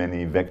many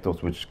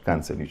vectors which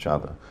cancel each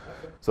other.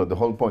 Okay. So the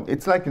whole point,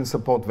 it's like in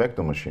support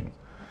vector machine.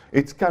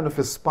 It's kind of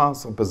a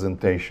sparse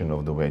representation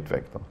of the weight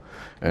vector,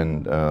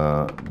 and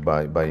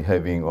by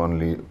having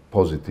only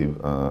positive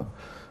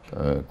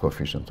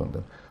coefficients on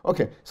them.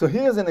 Okay, so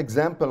here's an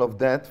example of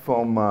that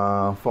from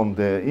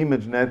the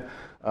ImageNet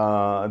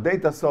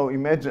data. So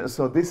imagine,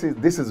 so this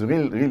is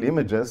real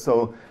images.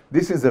 So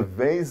this is a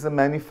vase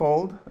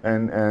manifold,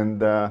 and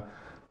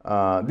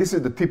this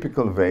is the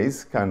typical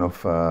vase kind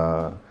of.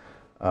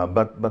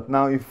 But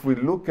now if we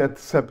look at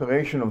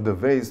separation of the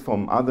vase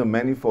from other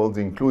manifolds,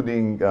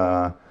 including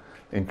a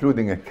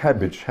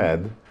cabbage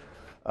head,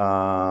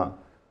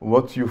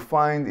 what you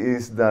find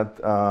is that,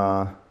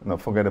 no,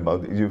 forget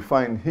about it. You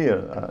find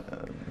here,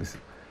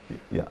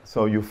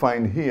 so you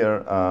find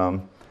here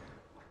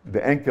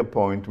the anchor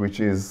point, which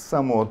is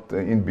somewhat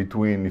in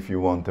between, if you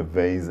want, a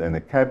vase and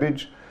a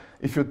cabbage.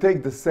 If you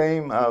take the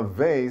same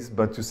vase,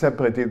 but you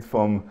separate it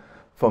from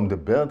the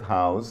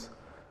birdhouse,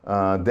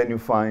 then you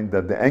find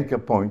that the anchor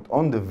point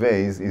on the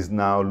vase is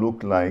now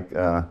look like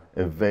a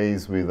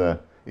vase with a,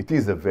 it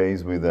is a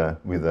vase with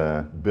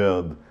a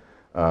bird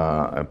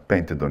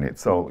painted on it.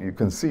 So you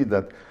can see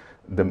that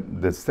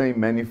the same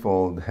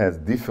manifold has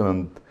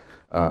different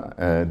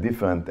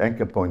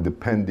anchor point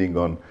depending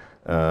on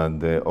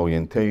the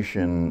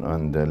orientation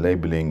and the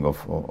labeling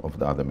of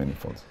the other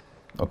manifolds.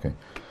 Okay.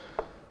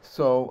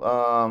 So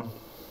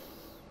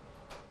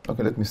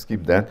okay, let me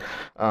skip that.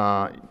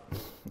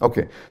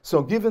 Okay.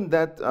 So given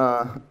that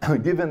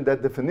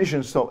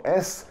definition, so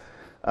S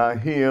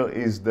here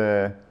is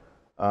the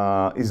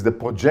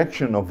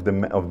projection of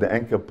the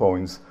anchor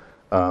points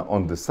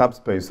on the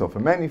subspace of a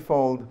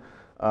manifold,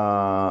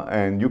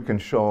 and you can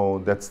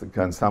show, that's the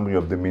kind of summary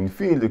of the mean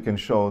field. You can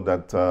show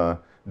that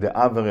the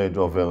average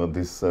over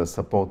this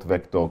support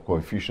vector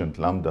coefficient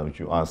lambda, which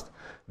you asked,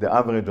 the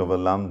average over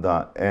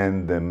lambda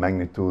and the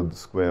magnitude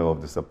square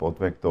of the support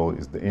vector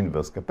is the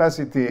inverse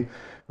capacity.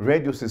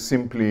 Radius is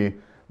simply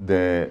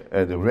the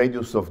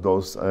radius of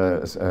those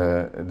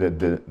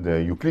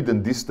the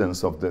Euclidean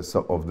distance of the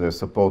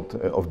support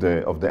of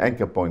the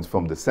anchor points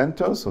from the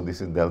center. So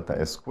this is delta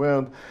S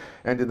squared,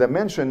 and the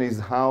dimension is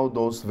how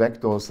those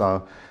vectors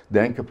are,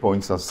 the anchor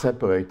points are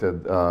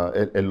separated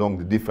along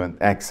the different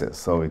axes.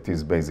 So it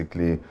is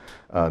basically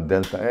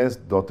delta S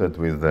dotted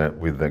with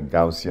the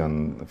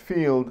Gaussian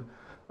field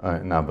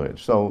in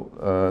average. So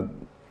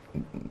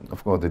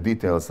of course, the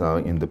details are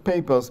in the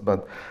papers,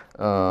 but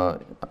I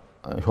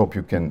hope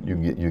you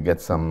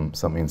get some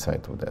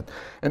insight with that.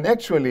 And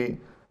actually,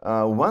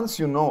 once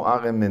you know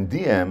Rm and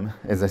Dm,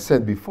 as I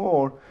said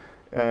before,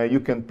 you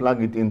can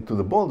plug it into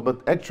the board,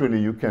 but actually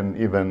you can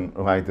even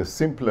write a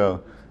simpler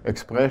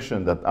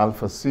expression that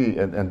alpha c,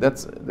 and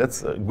that's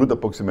a good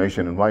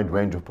approximation in wide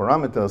range of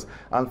parameters.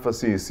 Alpha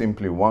c is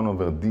simply 1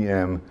 over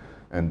dm,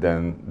 and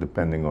then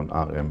depending on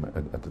Rm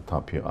at the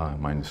top here, R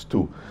minus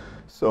 2.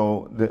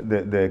 So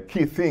the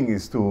key thing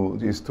is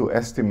to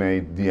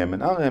estimate dm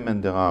and Rm,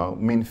 and there are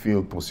mean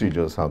field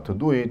procedures how to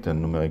do it,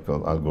 and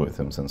numerical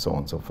algorithms, and so on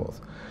and so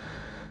forth.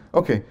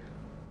 Okay,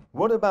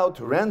 what about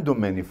random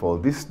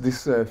manifold,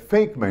 this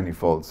fake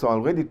manifold? So I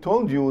already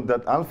told you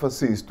that alpha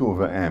c is 2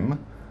 over m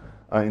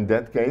in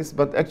that case,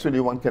 but actually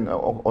one can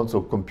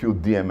also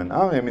compute dm and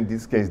Rm. In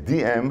this case,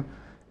 dm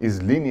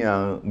is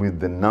linear with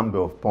the number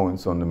of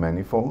points on the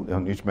manifold,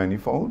 on each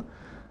manifold.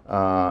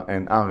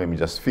 And Rm is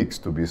just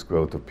fixed to b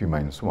squared root of p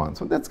minus 1.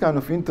 So that's kind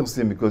of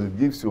interesting because it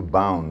gives you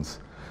bounds,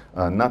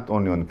 not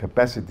only on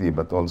capacity,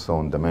 but also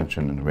on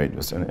dimension and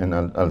radius. And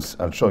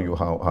I'll show you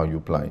how you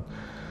apply it.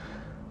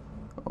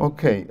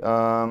 Okay,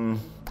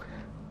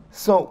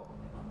 so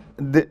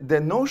the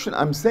notion,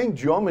 I'm saying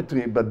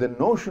geometry, but the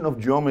notion of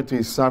geometry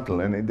is subtle,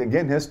 and it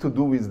again has to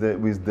do with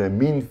the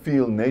mean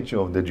field nature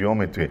of the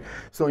geometry.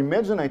 So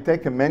imagine I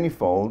take a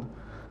manifold,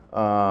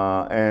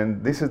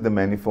 and this is the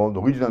manifold,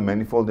 the original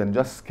manifold, and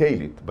just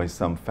scale it by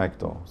some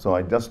factor. So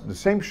I just, the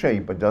same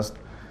shape, I just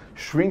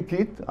shrink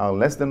it, are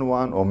less than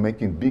 1, or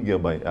make it bigger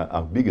by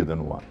are bigger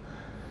than 1.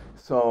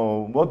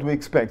 So what do we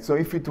expect? So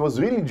if it was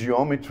really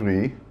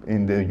geometry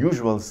in the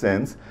usual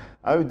sense,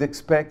 I would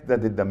expect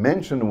that the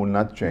dimension will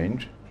not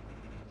change,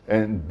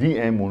 and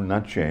dm will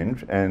not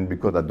change, and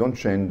because I don't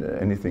change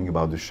anything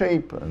about the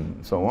shape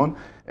and so on,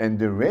 and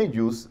the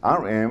radius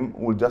rm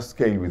will just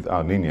scale with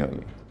r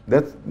linearly.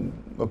 That's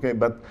okay,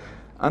 but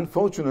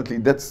unfortunately,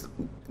 that's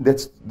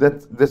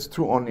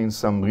true only in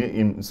some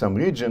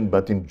region,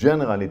 but in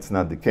general, it's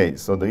not the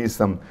case. So there is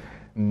some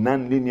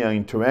nonlinear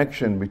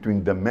interaction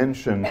between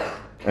dimension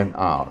and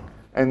r,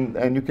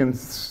 and you can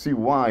see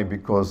why,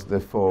 because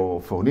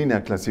for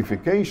linear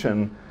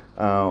classification,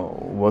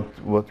 what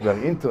we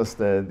are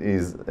interested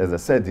is, as I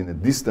said, in the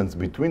distance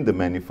between the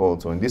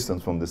manifolds or in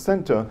distance from the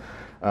center,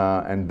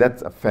 and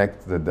that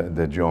affects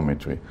the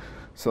geometry.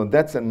 So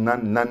that's a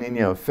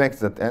nonlinear effect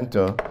that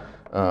enter,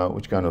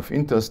 which kind of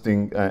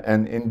interesting.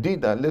 And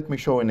indeed, let me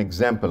show an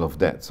example of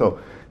that.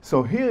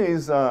 So here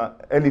is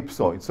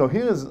ellipsoid. So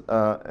here is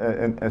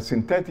a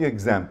synthetic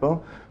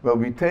example where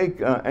we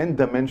take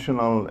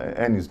n-dimensional,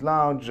 n is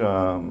large,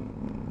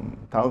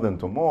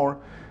 1,000 or more,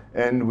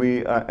 and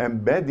we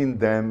embed in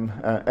them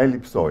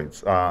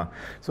ellipsoids.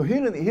 So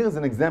here's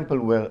an example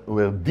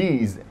where d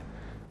is,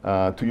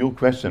 to your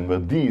question, where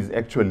d is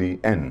actually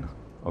n.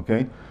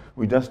 Okay.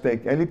 We just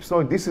take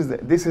ellipsoid. This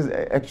is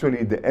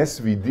actually the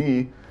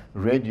SVD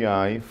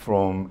radii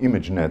from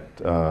ImageNet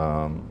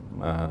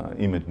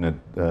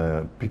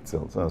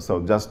pixels. So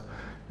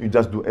you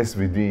just do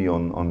SVD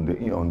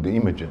on the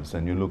images,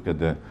 and you look at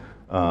the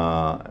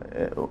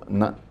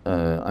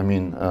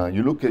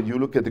you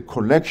look at the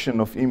collection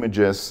of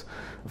images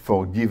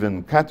for a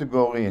given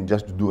category, and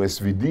just do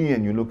SVD,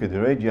 and you look at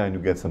the radii, and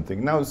you get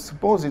something. Now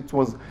suppose it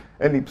was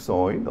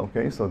ellipsoid.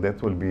 Okay, so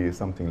that will be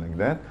something like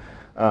that.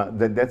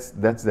 That's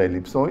the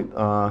ellipsoid,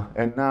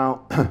 and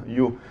now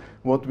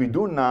what we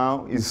do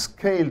now is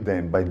scale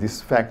them by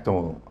this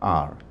factor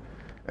r,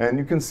 and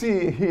you can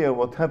see here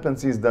what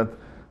happens is that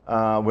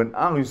when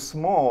r is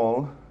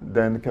small,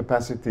 then the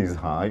capacity is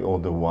high,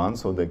 order 1,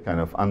 so they're kind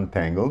of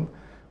untangled.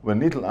 When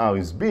little r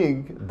is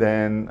big,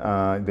 then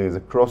there is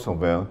a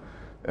crossover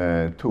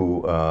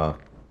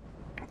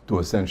to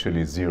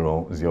essentially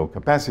zero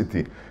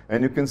capacity,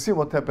 and you can see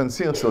what happens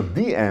here. So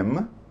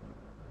dm.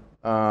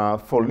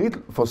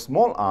 For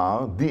small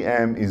r,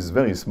 dm is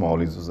very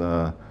small. It's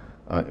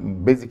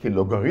basically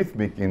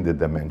logarithmic in the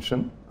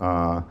dimension.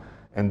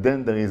 And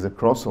then there is a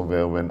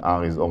crossover when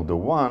r is order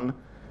 1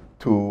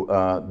 to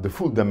the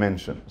full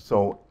dimension.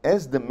 So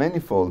as the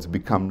manifolds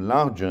become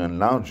larger and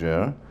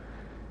larger,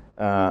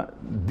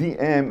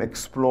 dm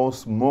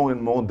explores more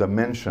and more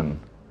dimension,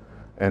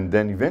 and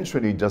then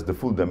eventually just the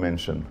full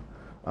dimension.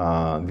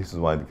 This is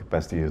why the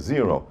capacity is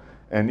 0.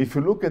 And if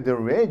you look at the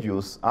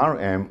radius,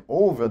 Rm,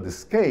 over the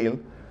scale,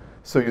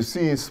 so you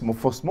see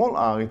for small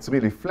r, it's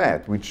really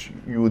flat, which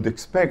you would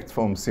expect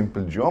from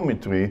simple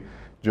geometric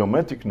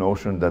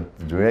notion that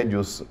the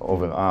radius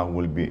over r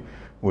will be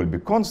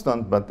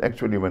constant, but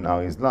actually when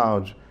r is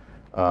large,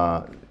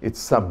 it's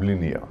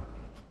sublinear,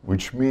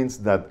 which means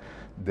that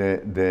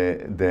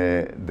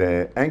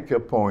the anchor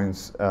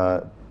points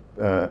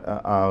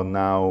are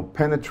now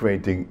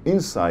penetrating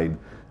inside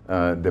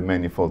the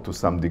manifold to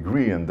some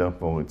degree, and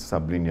therefore it's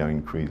sublinear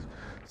increase.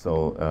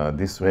 So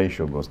this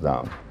ratio goes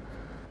down.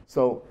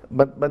 So,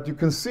 but you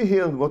can see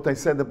here what I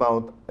said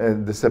about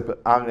the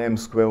Rm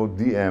squared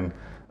dm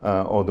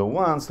order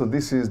 1. So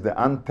this is the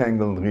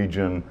untangled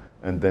region,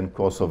 and then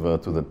crossover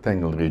to the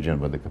tangled region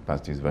where the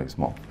capacity is very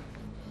small.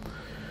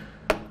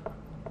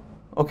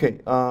 Okay.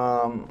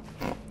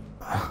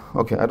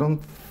 Okay, I don't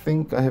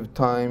think I have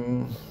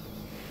time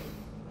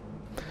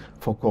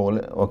for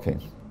correlation. Okay,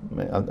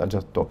 I'll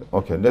just talk.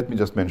 Okay, let me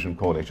just mention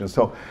correlation.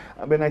 So,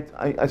 I mean,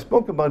 I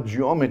spoke about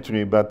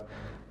geometry, but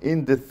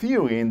in the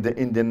theory, in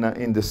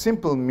the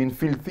simple mean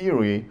field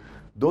theory,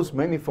 those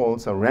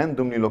manifolds are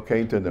randomly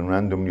located and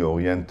randomly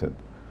oriented.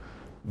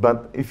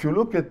 But if you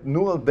look at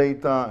neural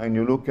data and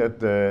you look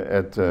at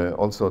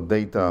also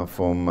data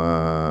from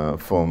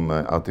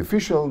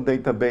artificial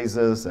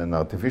databases and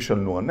artificial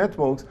neural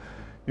networks,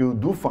 you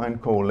do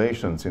find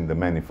correlations in the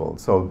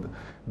manifolds. So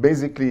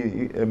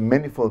basically,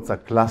 manifolds are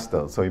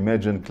clusters. So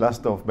imagine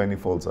cluster of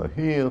manifolds are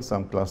here,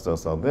 some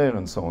clusters are there,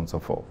 and so on and so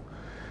forth.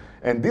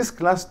 And this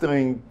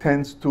clustering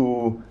tends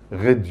to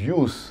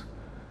reduce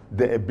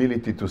the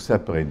ability to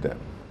separate them.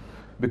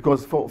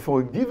 Because for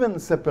a given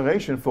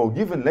separation, for a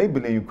given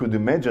labeling, you could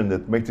imagine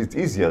that makes it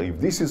easier. If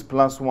this is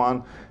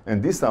 +1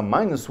 and these are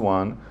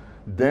 -1,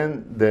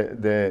 then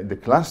the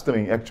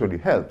clustering actually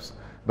helps.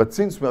 But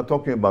since we are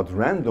talking about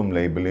random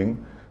labeling,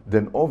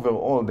 then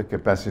overall the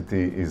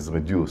capacity is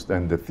reduced.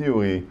 And the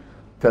theory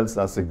tells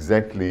us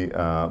exactly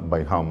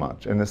by how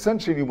much. And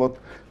essentially what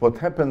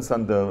happens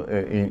under,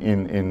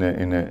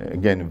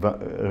 again,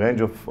 a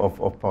range of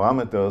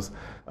parameters,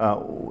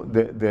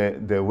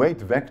 the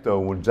weight vector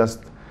would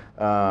just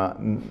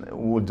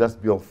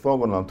be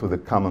orthogonal to the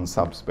common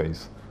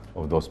subspace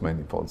of those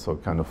manifolds. So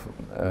kind of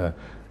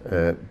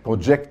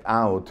project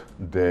out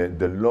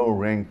the low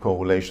rank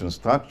correlation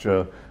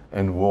structure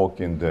and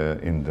work in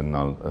the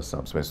null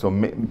subspace. So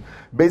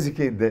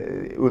basically,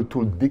 it will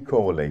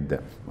decorrelate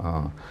them.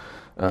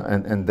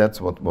 And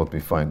that's what we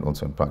find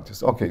also in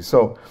practice. Okay,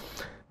 so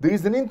there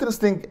is an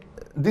interesting,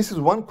 this is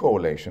one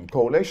correlation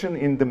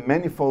in the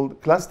manifold,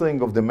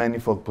 clustering of the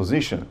manifold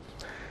position.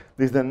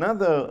 There's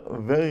another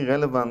very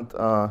relevant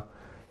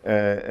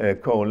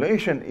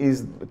correlation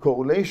is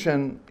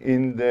correlation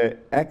in the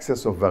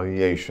axis of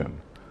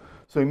variation.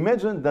 So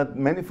imagine that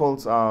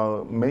manifolds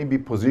are maybe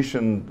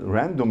positioned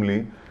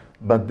randomly,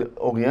 but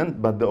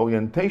the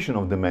orientation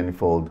of the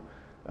manifold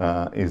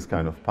is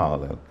kind of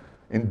parallel.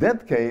 In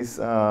that case,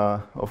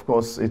 of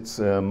course, it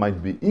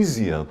might be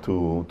easier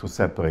to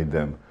separate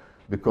them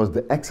because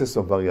the axis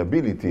of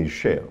variability is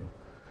shared.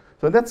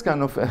 So that's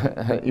kind of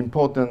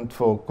important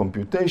for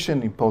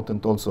computation,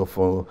 important also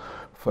for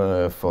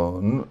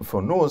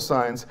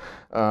neuroscience,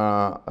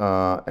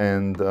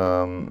 and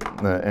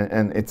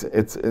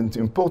it's an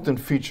important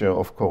feature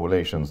of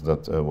correlations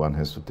that one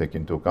has to take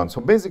into account.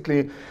 So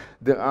basically,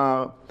 there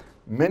are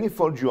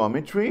manifold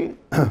geometry,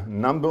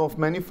 number of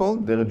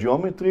manifold, there are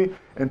geometry,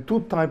 and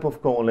two types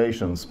of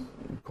correlations.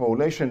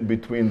 Correlation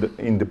between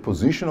in the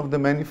position of the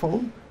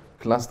manifold,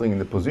 clustering in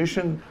the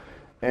position,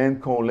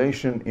 and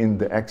correlation in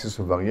the axis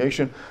of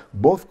variation.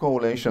 Both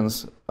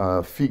correlations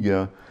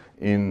figure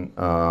in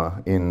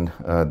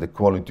the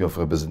quality of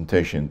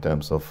representation in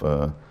terms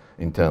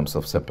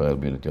of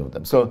separability of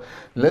them. So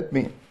let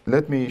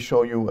me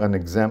show you an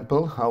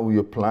example how we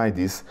apply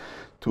this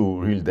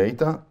to real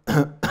data.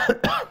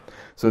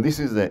 So this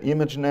is the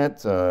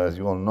ImageNet, as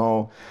you all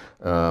know,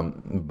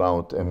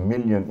 about 1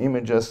 million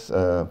images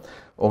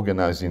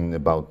organized in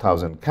about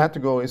 1,000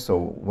 categories, so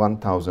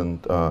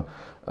 1,000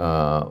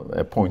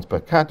 points per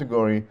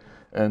category,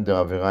 and there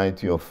are a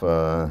variety of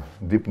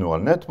deep neural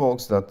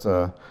networks that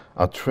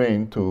are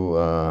trained to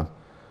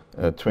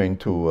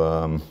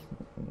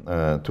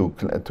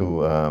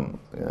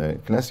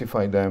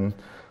classify them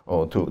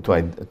or to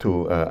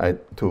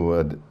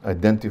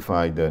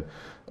identify their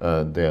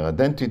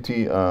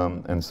identity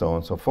and so on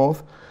and so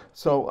forth.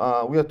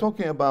 So we are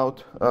talking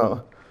about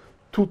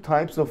two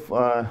types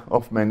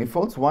of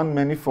manifolds. One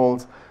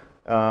manifolds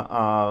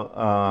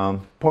are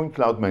point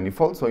cloud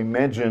manifolds. So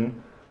imagine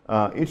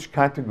each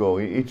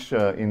category,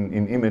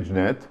 in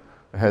ImageNet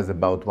has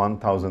about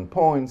 1,000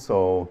 points.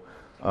 So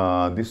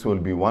this will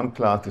be one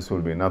class, this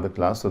will be another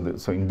class.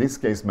 So in this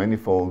case,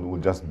 manifold will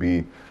just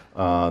be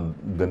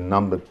the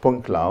number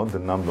point cloud, the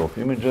number of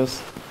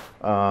images.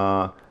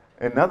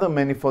 Another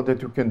manifold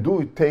that you can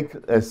do is take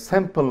a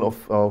sample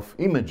of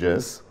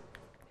images.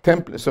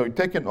 So you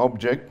take an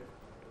object,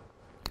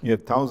 you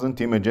have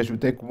 1,000 images, you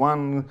take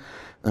one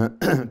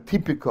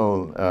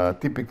typical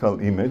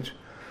image,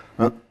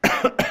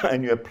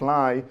 and you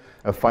apply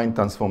a fine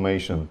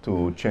transformation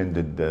to change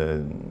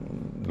the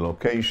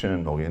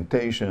location,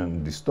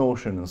 orientation,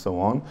 distortion, and so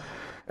on.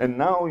 And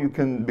now you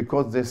can,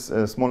 because there's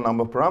a small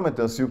number of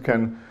parameters, you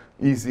can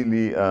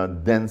easily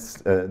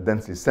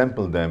densely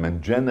sample them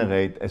and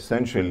generate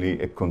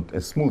essentially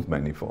a smooth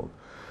manifold.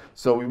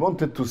 So we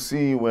wanted to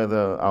see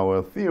whether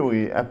our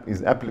theory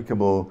is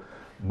applicable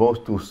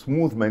both to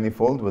smooth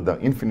manifold with an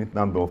infinite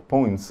number of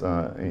points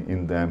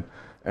in them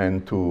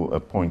and to a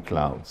point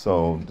cloud.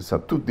 So these are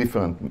two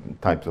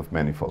different types of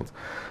manifolds.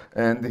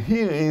 And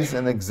here is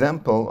an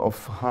example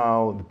of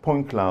how the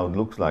point cloud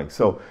looks like.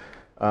 So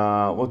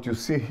what you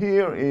see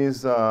here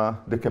is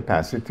the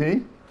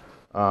capacity.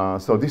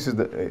 So this is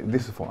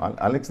for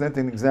AlexNet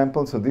an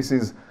example. So this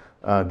is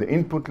the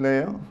input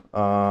layer,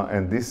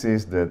 and this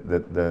is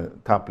the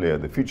top layer,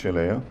 the feature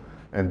layer.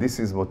 And this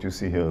is what you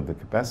see here, the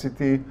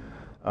capacity.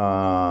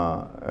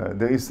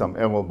 There is some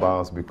error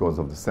bars because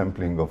of the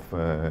sampling of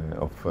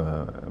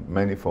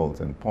manifolds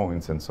and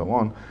points and so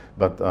on,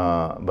 but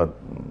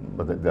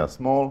they are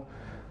small.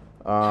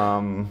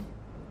 And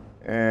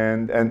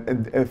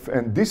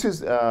this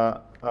is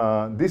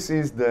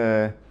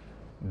the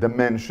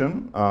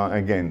dimension,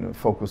 again,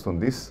 focused on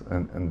this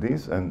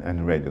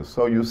and radius.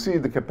 So you see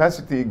the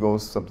capacity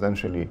goes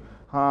substantially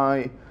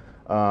high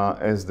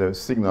as the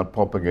signal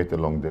propagates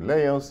along the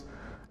layers.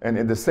 And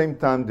at the same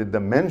time, the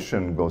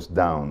dimension goes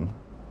down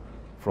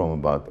from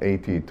about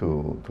 80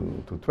 to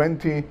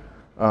 20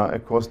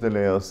 across the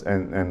layers,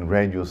 and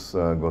radius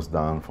goes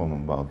down from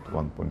about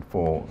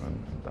 1.4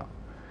 and down.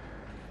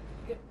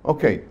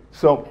 Okay,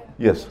 so,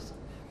 yes?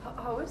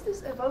 How is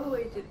this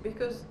evaluated?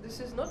 Because this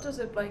is not just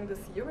applying the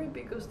theory,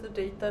 because the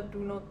data do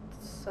not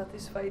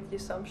satisfy the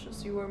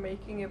assumptions you were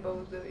making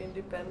about the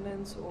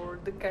independence or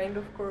the kind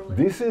of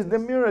correlation. This is the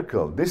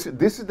miracle. This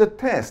is the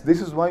test. This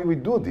is why we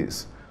do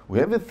this. We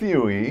have a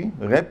theory,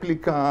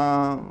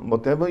 replica,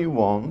 whatever you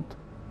want,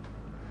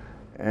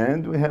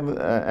 and we have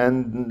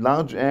and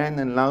large N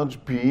and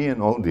large P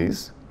and all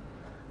this,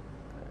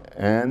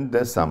 and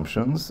the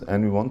assumptions,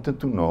 and we wanted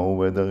to know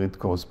whether it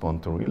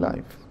corresponds to real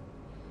life.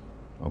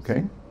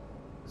 Okay?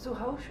 So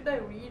how should I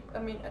read? I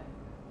mean,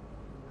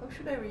 how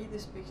should I read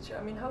this picture?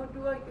 I mean, how do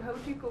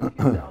you compute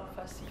the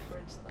alpha C, for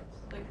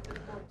instance? Like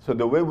so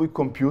the way we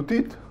compute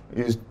it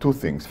is two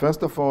things.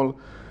 First of all,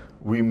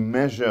 we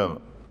measure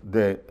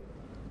the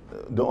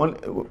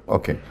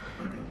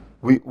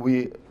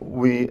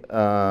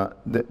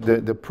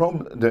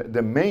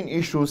main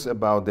issues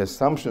about the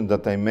assumption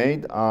that I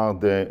made are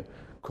the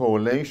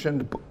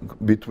correlation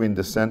between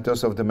the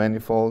centers of the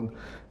manifold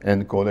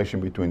and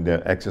correlation between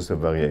their axis of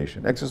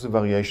variation. Axis of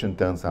variation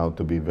turns out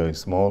to be very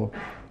small.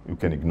 You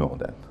can ignore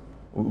that.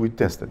 We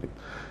tested it.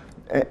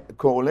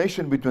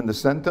 Correlation between the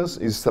centers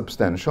is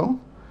substantial,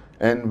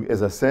 and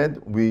as I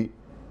said, we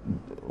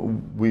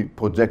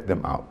project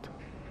them out.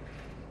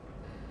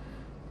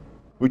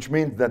 Which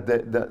means that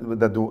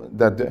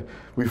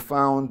we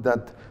found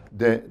that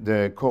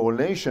the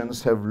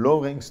correlations have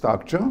low-rank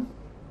structure.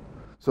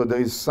 So there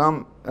is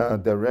some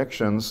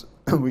directions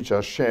which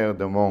are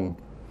shared among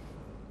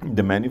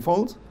the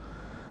manifolds,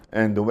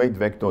 and the weight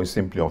vector is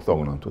simply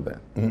orthogonal to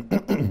that.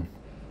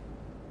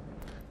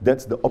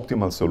 That's the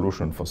optimal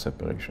solution for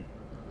separation.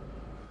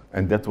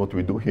 And that's what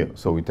we do here.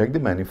 So we take the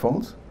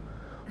manifolds,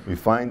 we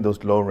find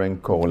those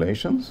low-rank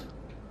correlations,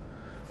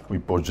 we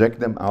project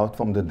them out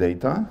from the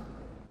data,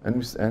 and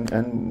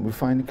we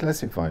find a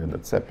classifier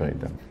that separates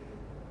them.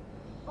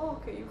 Oh,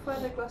 okay, you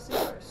find a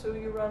classifier, so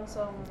you run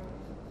some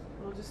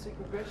logistic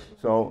regression.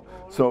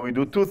 So we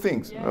do two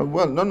things. Yeah.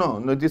 Well,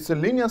 no, it's a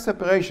linear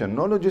separation,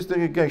 no logistic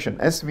regression.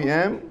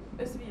 SVM.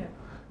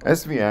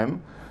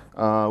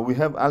 We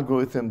have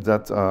algorithms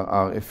that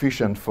are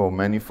efficient for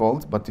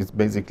manifolds, but it's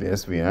basically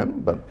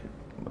SVM, but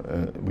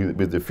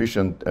with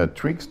efficient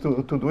tricks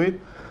to do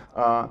it.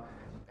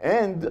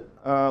 And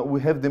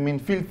we have the mean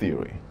field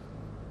theory,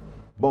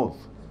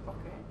 both.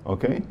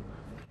 Okay.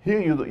 Here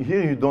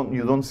you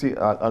don't see.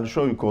 I'll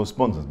show you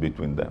correspondence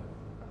between them.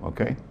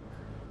 Okay.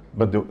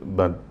 But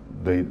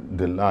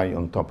they lie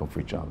on top of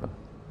each other.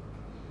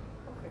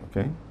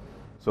 Okay.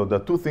 So there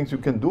are two things you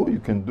can do. You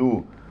can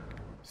do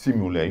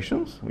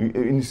simulations.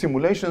 In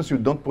simulations, you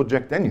don't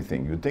project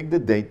anything. You take the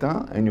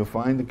data and you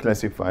find the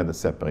classifier that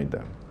separate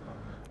them,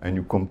 and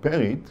you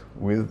compare it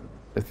with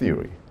a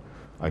theory.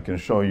 I can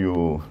show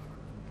you.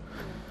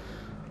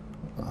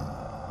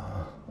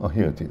 Oh,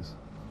 here it is.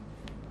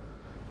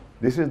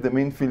 This is the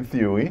mean field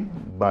theory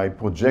by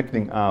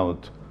projecting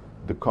out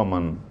the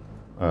common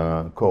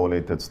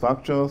correlated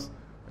structures,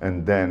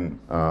 and then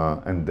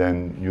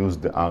use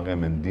the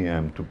RM and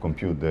DM to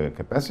compute the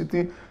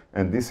capacity.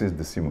 And this is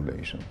the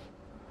simulation.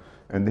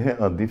 And here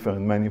are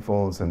different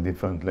manifolds and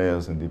different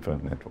layers and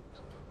different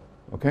networks.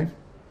 Okay.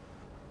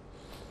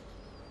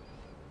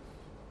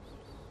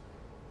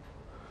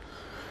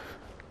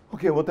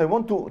 Okay, what I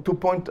want to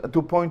point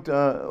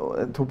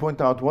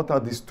out, what are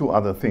these two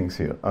other things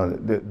here?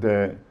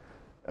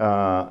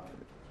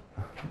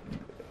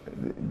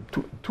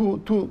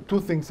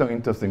 Two things are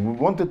interesting. We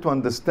wanted to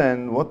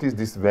understand what is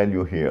this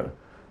value here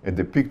at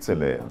the pixel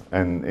layer,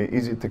 and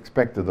is it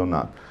expected or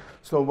not?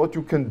 So what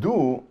you can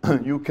do,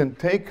 you can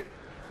take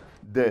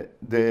the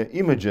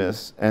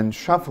images and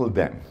shuffle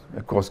them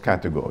across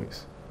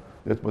categories.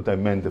 That's what I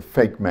meant, the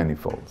fake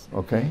manifolds,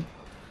 okay?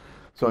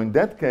 So in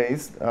that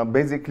case,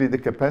 basically the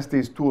capacity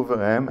is 2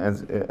 over m,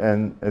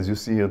 and as you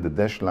see here, the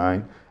dashed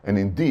line, and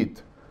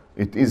indeed,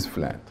 it is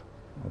flat,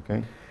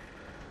 okay?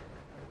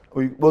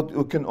 What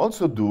you can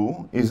also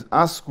do is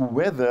ask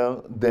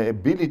whether the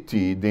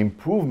ability, the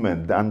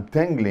improvement, the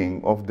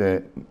untangling of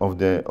the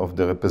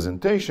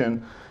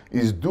representation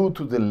is due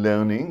to the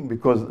learning,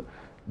 because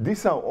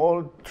these are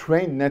all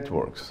trained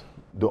networks.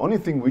 The only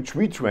thing which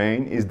we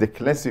train is the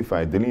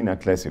classifier, the linear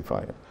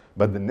classifier,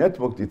 but the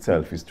network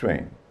itself is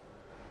trained.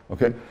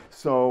 Okay,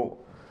 so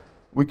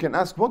we can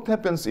ask what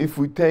happens if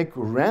we take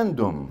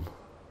random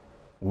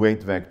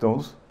weight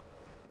vectors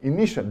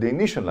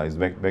initialized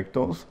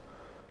vectors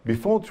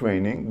before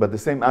training, but the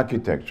same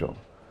architecture.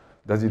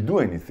 Does it do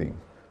anything?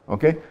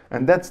 Okay,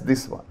 and that's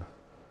this one.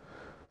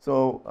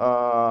 So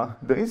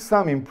there is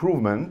some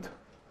improvement,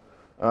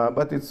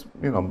 but it's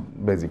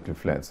basically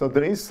flat. So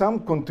there is some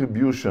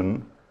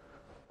contribution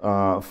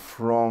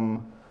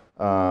from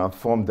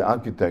the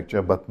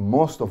architecture, but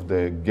most of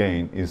the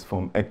gain is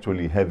from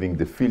actually having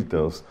the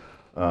filters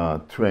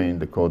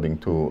trained according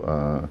to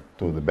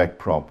the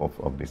backprop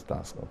of this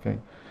task. Okay,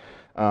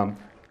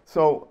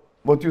 so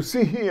what you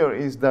see here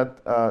is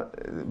that,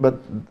 but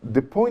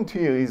the point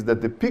here is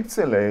that the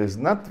pixel layer is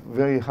not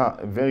very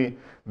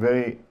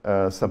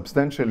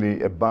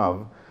substantially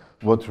above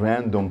what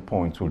random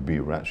points will be,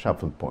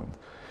 shuffled points.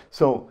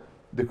 So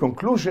the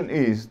conclusion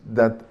is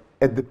that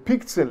at the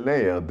pixel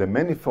layer, the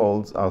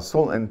manifolds are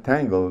so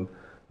entangled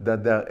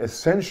that they're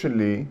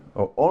essentially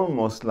or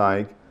almost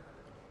like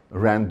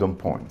random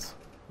points.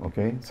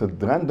 Okay, so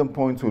the random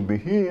points will be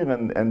here,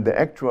 and the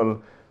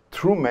actual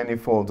true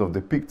manifolds of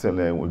the pixel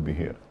layer will be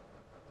here.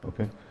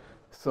 Okay,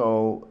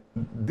 so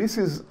this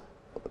is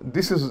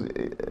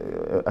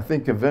I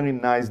think a very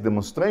nice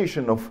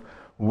demonstration of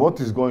what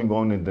is going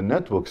on in the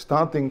network,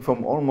 starting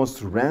from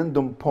almost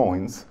random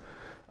points,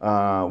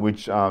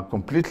 which are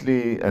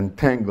completely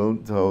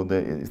entangled. So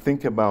they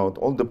think about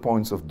all the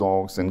points of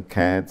dogs and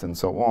cats and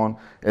so on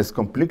as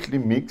completely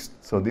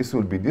mixed. So this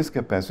will be this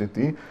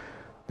capacity.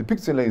 The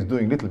pixel layer is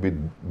doing a little bit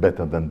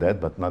better than that,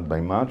 but not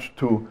by much,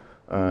 to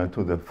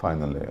the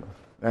final layer.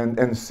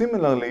 And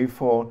similarly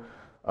for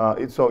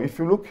so if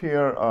you look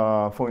here,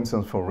 for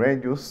instance, for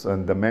radius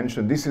and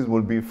dimension, this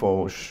will be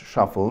for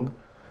shuffled,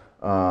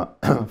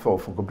 for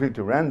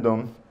completely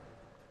random,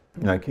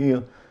 like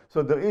here.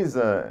 So there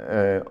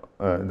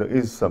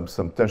is some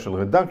substantial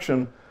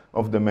reduction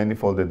of the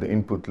manifold at the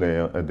input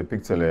layer, at the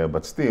pixel layer,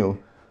 but still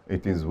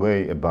it is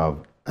way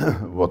above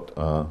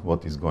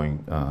what is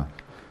going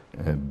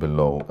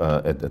below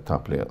at the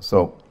top layer.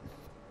 So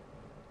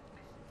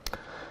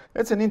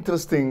it's an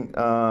interesting,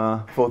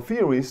 for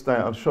theorists,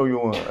 I'll show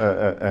you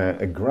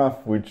a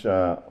graph which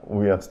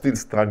we are still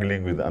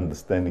struggling with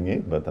understanding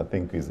it, but I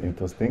think is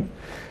interesting.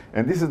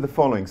 And this is the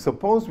following.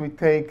 Suppose we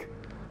take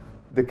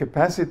the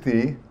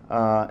capacity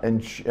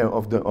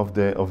of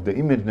the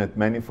ImageNet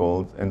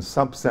manifolds and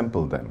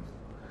subsample them.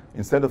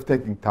 Instead of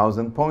taking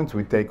 1,000 points,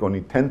 we take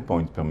only 10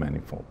 points per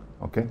manifold.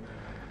 Okay,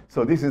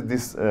 so this is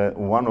this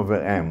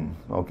 1/m.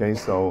 Okay,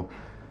 so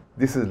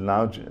this is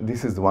large.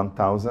 This is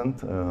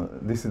 1,000.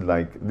 This is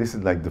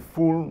like the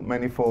full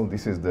manifold.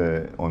 This is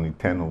the only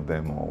 10 of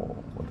them or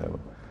whatever.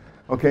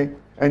 Okay,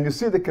 and you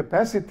see the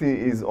capacity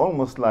is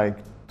almost like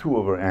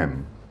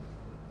 2/m.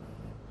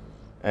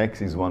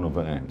 X is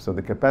 1/m. So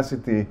the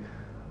capacity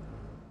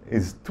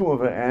is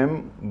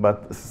 2/m,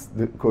 but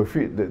the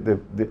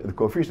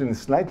coefficient is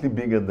slightly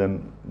bigger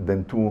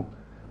than 2,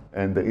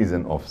 and there is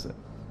an offset.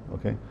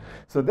 Okay,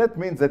 so that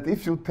means that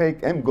if you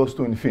take m goes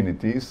to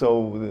infinity,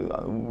 so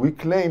we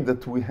claim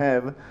that we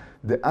have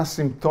the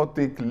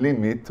asymptotic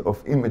limit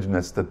of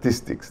ImageNet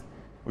statistics.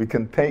 We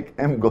can take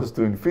m goes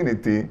to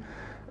infinity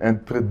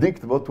and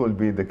predict what will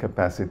be the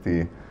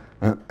capacity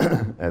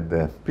at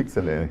the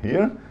pixel layer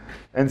here.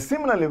 And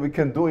similarly, we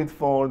can do it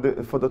for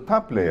the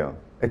top layer,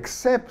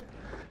 except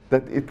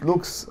that it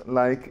looks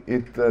like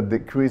it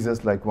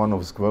decreases like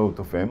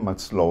 1/√m, much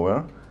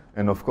slower.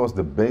 And of course,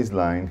 the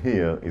baseline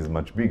here is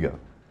much bigger.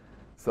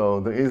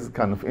 So there is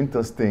kind of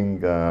interesting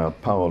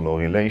parallel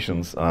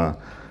relations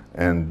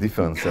and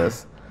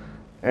differences.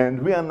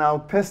 And we are now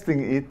testing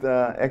it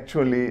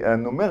actually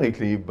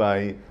numerically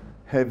by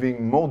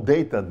having more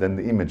data than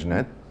the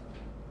ImageNet,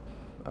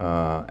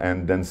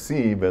 and then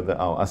see whether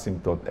our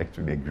asymptote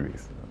actually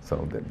agrees.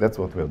 So that's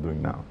what we're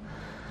doing now.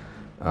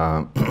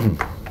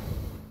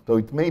 So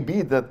it may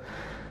be that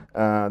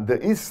there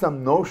is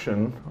some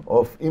notion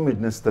of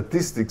ImageNet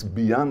statistics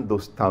beyond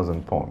those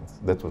 1,000 points.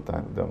 That's what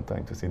I'm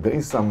trying to say. There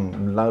is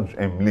some large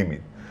m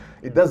limit.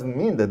 It doesn't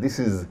mean that this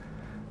is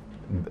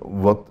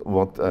what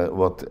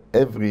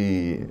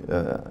every,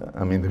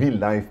 I mean, real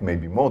life may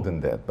be more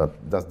than that, but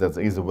there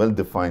is a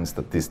well-defined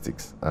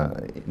statistics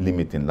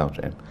limit in large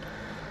m.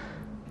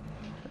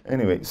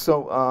 Anyway,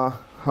 so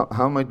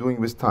how am I doing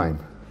with time?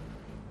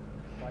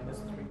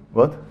 -3.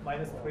 What?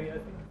 -3, I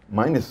think.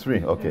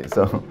 -3. Okay,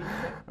 so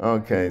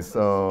okay,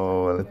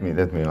 so let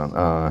me run.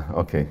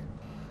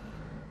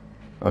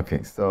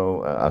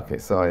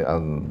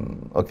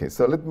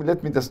 So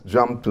let me just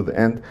jump to the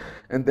end,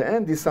 and the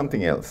end is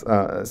something else.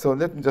 So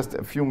let me just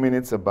a few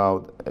minutes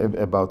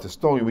about a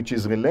story which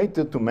is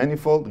related to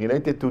manifold,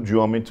 related to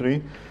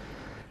geometry,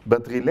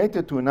 but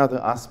related to another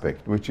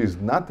aspect, which is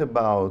not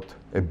about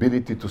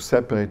ability to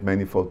separate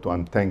manifold, to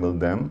untangle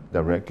them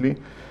directly,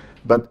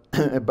 but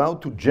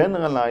about to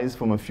generalize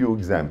from a few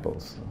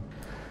examples.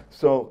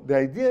 So the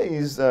idea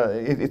is,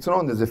 it's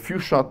known as a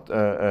few-shot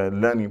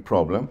learning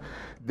problem.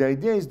 The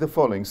idea is the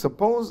following.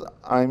 Suppose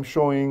I'm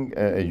showing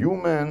a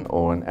human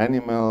or an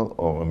animal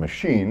or a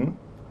machine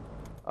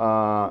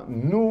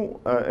new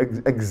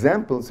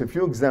examples, a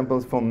few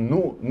examples from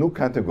new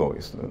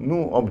categories,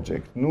 new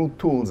objects, new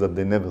tools that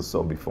they never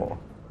saw before.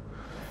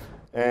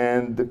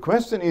 And the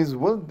question is,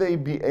 will they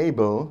be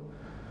able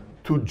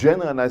to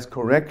generalize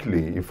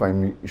correctly? If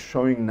I'm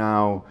showing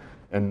now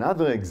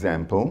another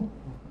example,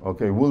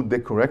 okay, will they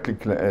correctly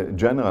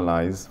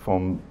generalize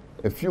from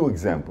a few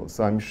examples?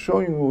 So I'm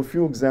showing you a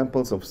few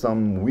examples of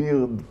some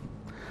weird,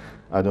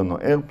 I don't know,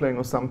 airplane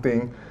or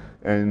something,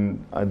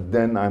 and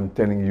then I'm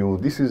telling you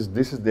this is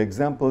the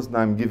examples. Now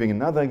I'm giving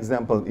another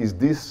example. Is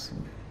this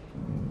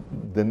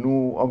the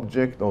new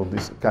object or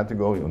this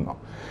category or not?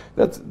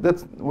 That's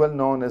well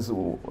known as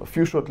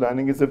few shot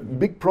learning. It's a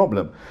big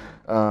problem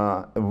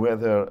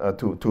whether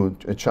to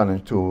a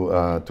challenge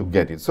to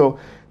get it. So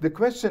the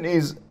question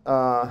is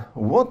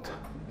what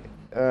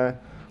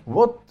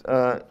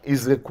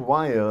is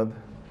required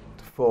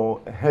for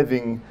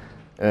having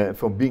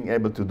for being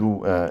able to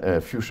do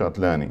few shot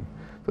learning.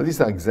 So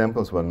these are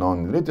examples well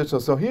known in literature.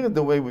 So here is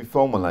the way we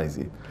formalize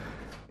it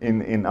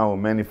in our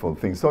manifold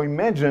thing. So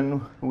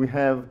imagine we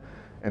have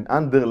an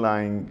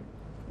underlying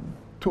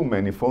two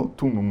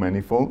new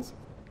manifolds,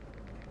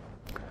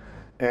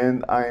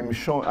 and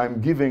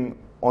I'm giving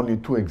only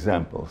two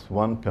examples,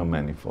 one per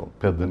manifold,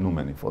 per the new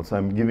manifold. So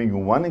I'm giving you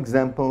one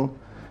example,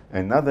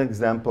 another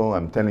example.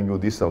 I'm telling you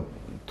these are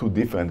two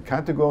different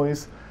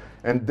categories,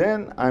 and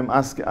then I'm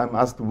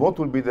asked what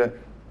will be the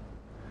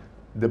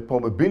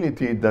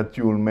probability that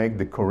you will make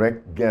the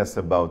correct guess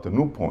about a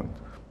new point,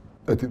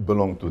 that it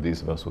belongs to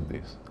this versus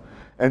this.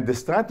 And the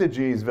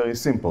strategy is very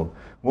simple.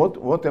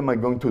 What am I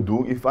going to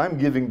do? If I'm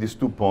giving these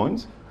 2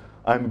 points,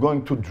 I'm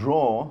going to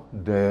draw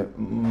the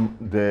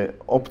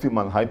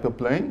optimal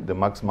hyperplane, the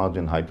max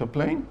margin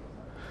hyperplane.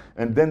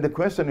 And then the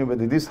question is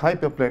whether this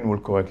hyperplane will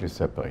correctly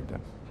separate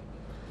them.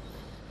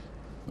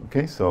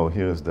 Okay, so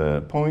here's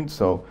the point.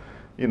 So,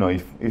 you know,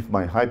 if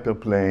my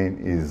hyperplane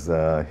is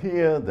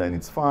here, then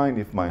it's fine.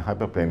 If my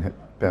hyperplane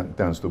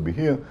tends to be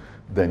here,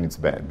 then it's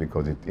bad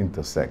because it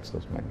intersects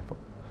those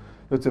manifolds.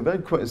 So it's a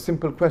very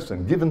simple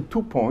question. Given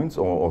 2 points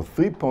or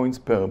 3 points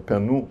per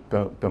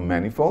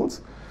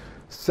manifolds,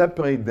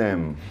 separate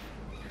them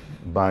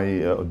by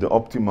the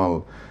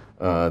optimal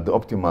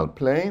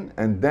plane,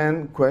 and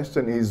then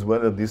question is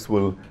whether this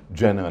will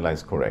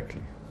generalize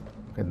correctly.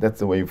 Okay, that's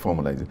the way you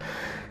formalize it.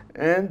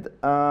 And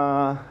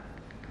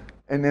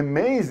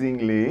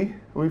amazingly,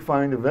 we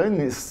find a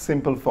very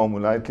simple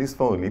formula, at least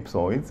for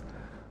ellipsoids,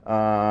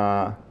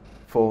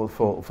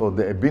 for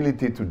the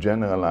ability to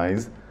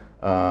generalize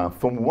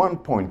from 1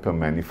 point per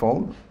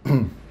manifold.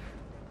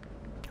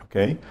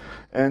 Okay,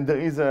 and there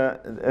is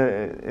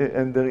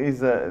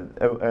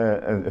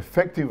an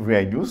effective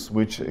radius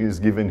which is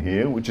given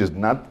here, which is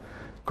not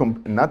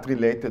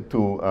related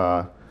to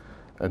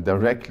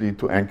directly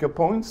to anchor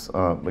points,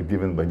 but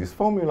given by this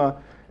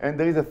formula. And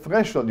there is a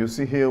threshold you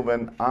see here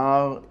when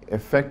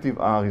effective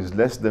R is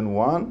less than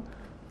 1,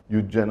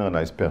 you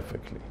generalize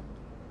perfectly.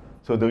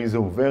 So there is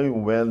a very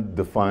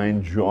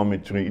well-defined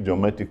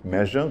geometric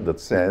measure that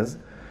says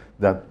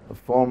that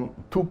from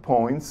 2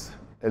 points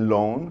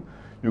alone,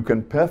 you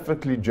can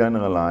perfectly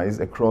generalize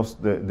across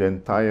the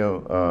entire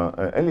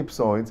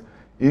ellipsoid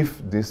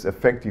if this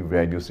effective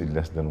radius is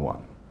less than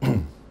 1.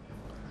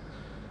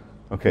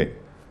 Okay.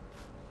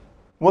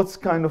 What's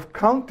kind of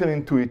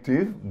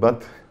counterintuitive,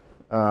 but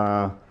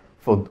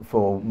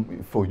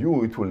for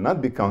you it will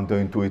not be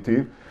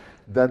counterintuitive,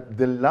 that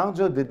the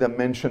larger the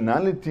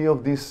dimensionality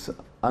of these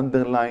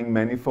underlying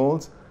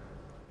manifolds,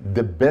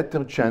 the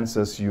better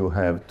chances you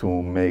have to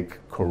make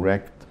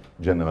correct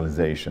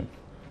generalization.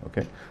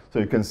 Okay, so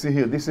you can see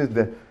here, this is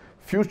the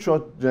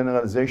future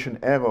generalization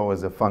error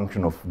as a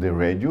function of the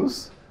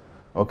radius.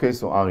 Okay,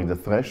 so R is the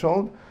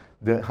threshold.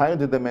 The higher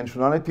the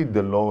dimensionality,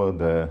 the lower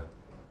the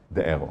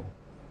error.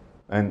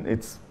 And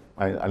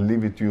I'll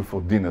leave it to you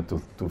for dinner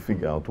to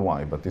figure out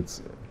why, but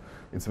it's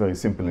very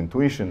simple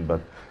intuition,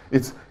 but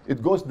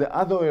it goes the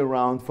other way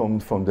around from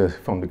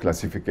the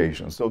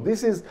classification. So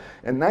this is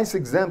a nice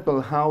example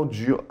how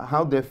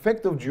the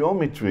effect of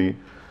geometry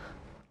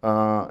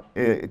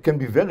it can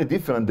be very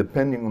different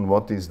depending on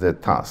what is the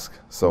task.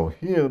 So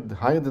here, the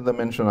higher the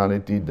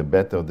dimensionality, the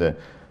better the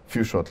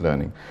few shot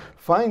learning.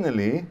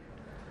 Finally,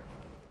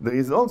 there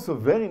is also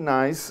very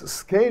nice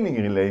scaling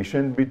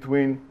relation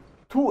between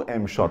 2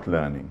 M-shot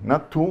learning.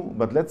 Not 2,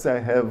 but let's say I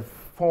have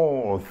 4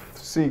 or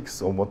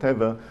 6 or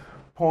whatever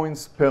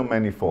points per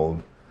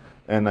manifold,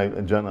 and I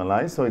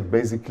generalize, so it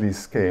basically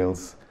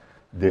scales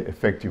the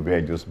effective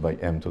radius by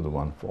m to the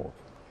 1/4.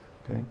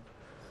 Okay?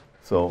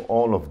 So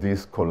all of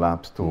these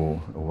collapse to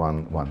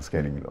one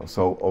scaling law.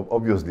 So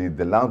obviously,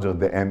 the larger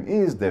the m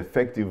is, the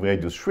effective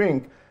radius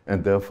shrink,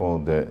 and therefore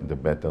the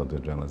better the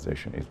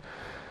generalization is.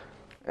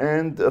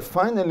 And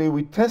finally,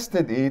 we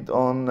tested it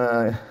on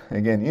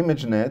again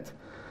ImageNet,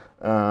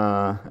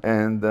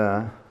 and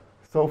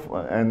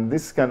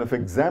this kind of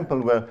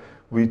example where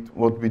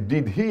what we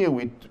did here,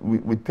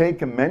 we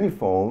take a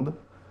manifold.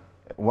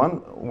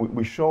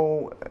 We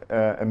show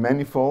a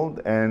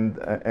manifold and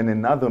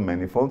another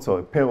manifold, so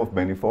a pair of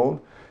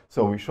manifold.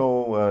 So we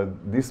show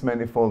this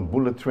manifold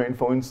bullet train,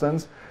 for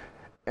instance,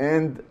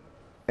 and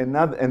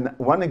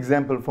one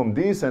example from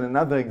this, and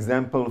another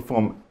example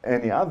from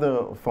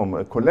from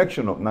a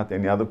collection of, not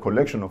any other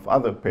collection of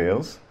other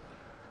pairs.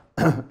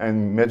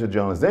 and major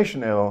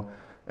generalization error.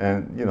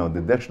 And you know,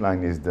 the dashed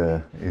line is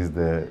the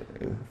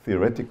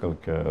theoretical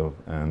curve,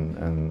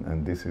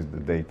 and this is the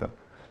data.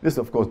 This,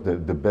 of course,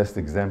 the best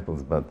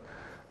examples, but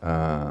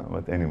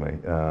anyway,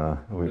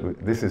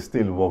 this is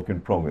still work in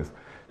progress.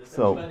 The dashed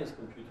So, line is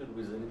computed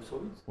with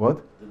ellipsoids?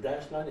 what? The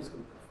dashed line is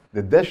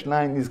The dashed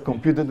line is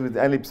computed with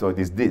ellipsoid.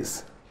 Is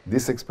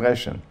this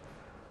expression,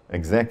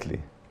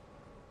 exactly?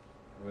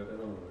 Well, I don't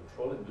know. A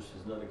trolleybus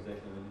is not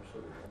exactly an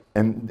ellipsoid, right?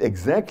 And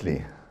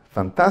exactly,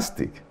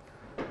 fantastic.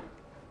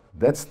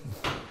 That's,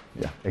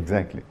 yeah,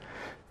 exactly.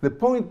 The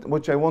point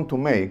which I want to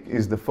make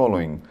is the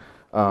following,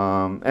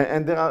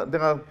 and there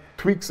are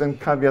tweaks and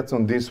caveats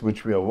on this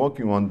which we are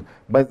working on.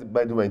 By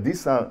the way,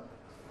 these are,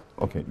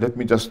 okay, let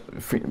me just,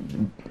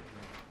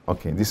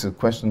 okay, this is a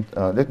question.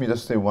 Let me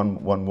just say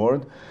one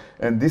word.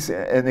 And this,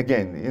 and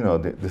again, you know,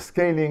 the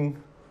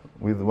scaling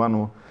with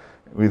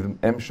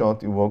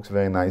M-shot, it works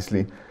very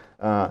nicely.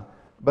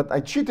 But I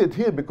cheated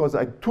here because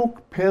I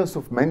took pairs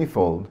of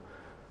manifold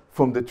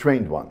from the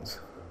trained ones.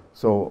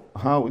 So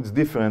how it's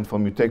different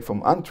from you take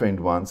from untrained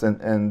ones,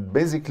 and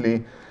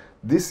basically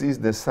this is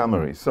the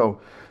summary. So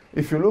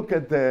if you look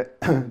at the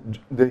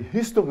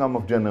histogram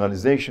of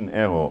generalization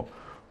error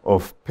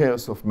of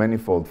pairs of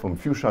manifold from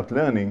few-shot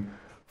learning,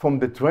 from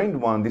the trained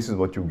one, this is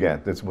what you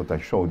get. That's what I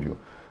showed you.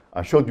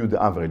 I showed you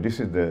the average. This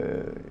is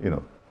the, you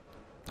know,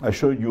 I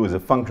showed you as a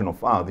function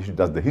of R. This is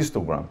just the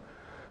histogram.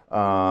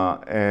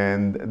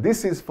 And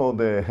this is for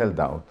the held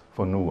out,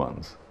 for new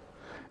ones.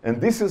 And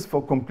this is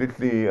for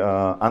completely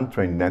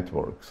untrained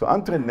network. So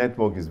untrained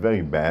network is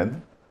very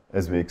bad,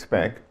 as we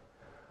expect.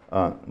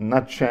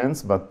 Not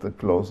chance, but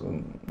close,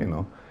 you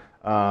know.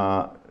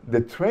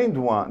 The trained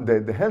one,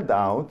 the held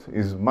out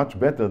is much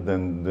better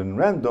than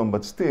random,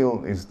 but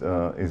still is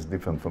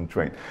different from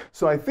trained.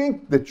 So I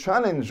think the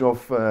challenge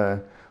of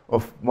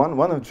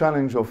one of the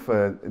challenge of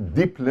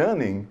deep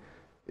learning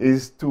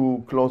is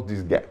to close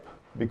this gap,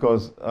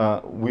 because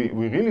we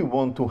really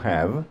want to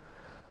have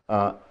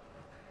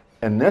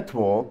a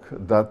network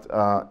that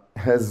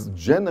has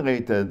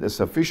generated a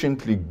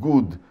sufficiently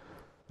good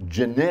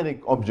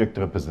generic object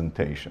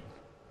representation.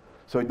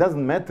 So it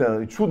doesn't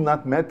matter, it should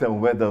not matter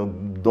whether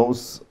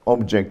those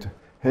objects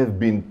have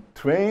been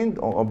trained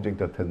or objects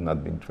that have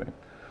not been trained.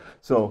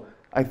 So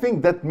I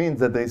think that means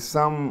that there is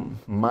some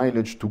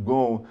mileage to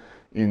go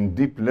in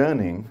deep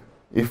learning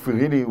if we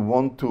really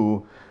want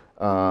to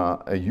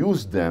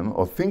use them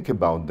or think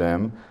about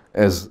them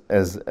as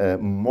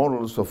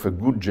models of a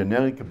good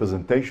generic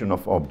representation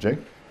of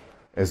object,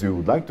 as we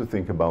would like to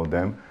think about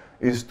them,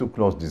 is to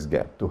close this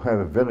gap, to have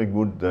a very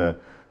good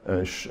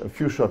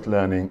few-shot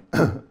learning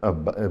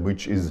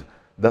which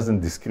doesn't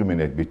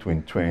discriminate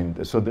between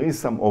trained. So there is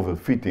some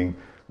overfitting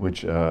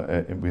which,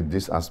 with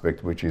this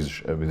aspect which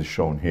is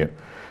shown here.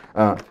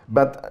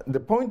 But the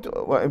point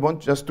I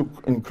want just to,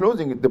 in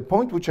closing, the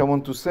point which I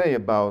want to say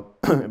about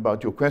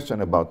about your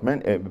question about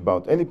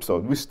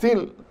ellipsoid, we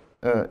still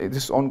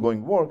this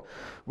ongoing work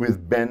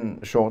with Ben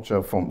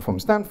Schorcher from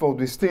Stanford,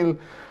 we still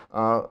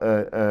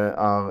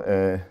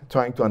are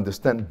trying to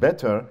understand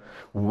better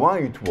why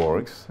it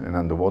works and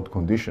under what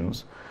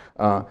conditions.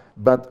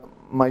 But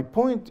my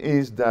point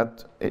is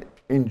that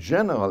in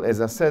general, as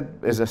I said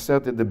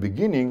at the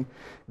beginning,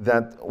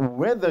 that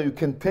whether you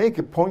can take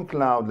a point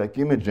cloud like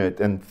ImageNet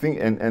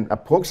and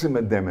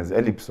approximate them as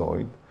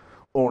ellipsoid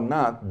or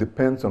not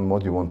depends on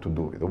what you want to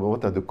do with it,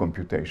 what are the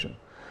computation.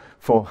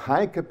 For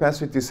high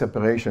capacity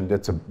separation,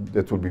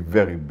 that will be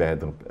very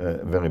bad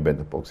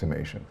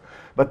approximation.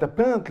 But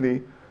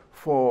apparently,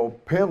 for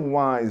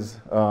pairwise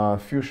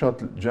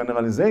few-shot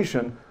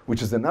generalization,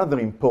 which is another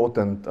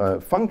important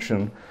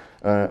function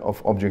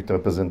of object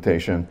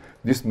representation,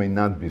 this may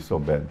not be so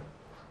bad.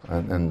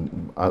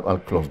 And I'll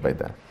close by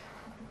that.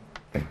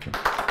 Thank you.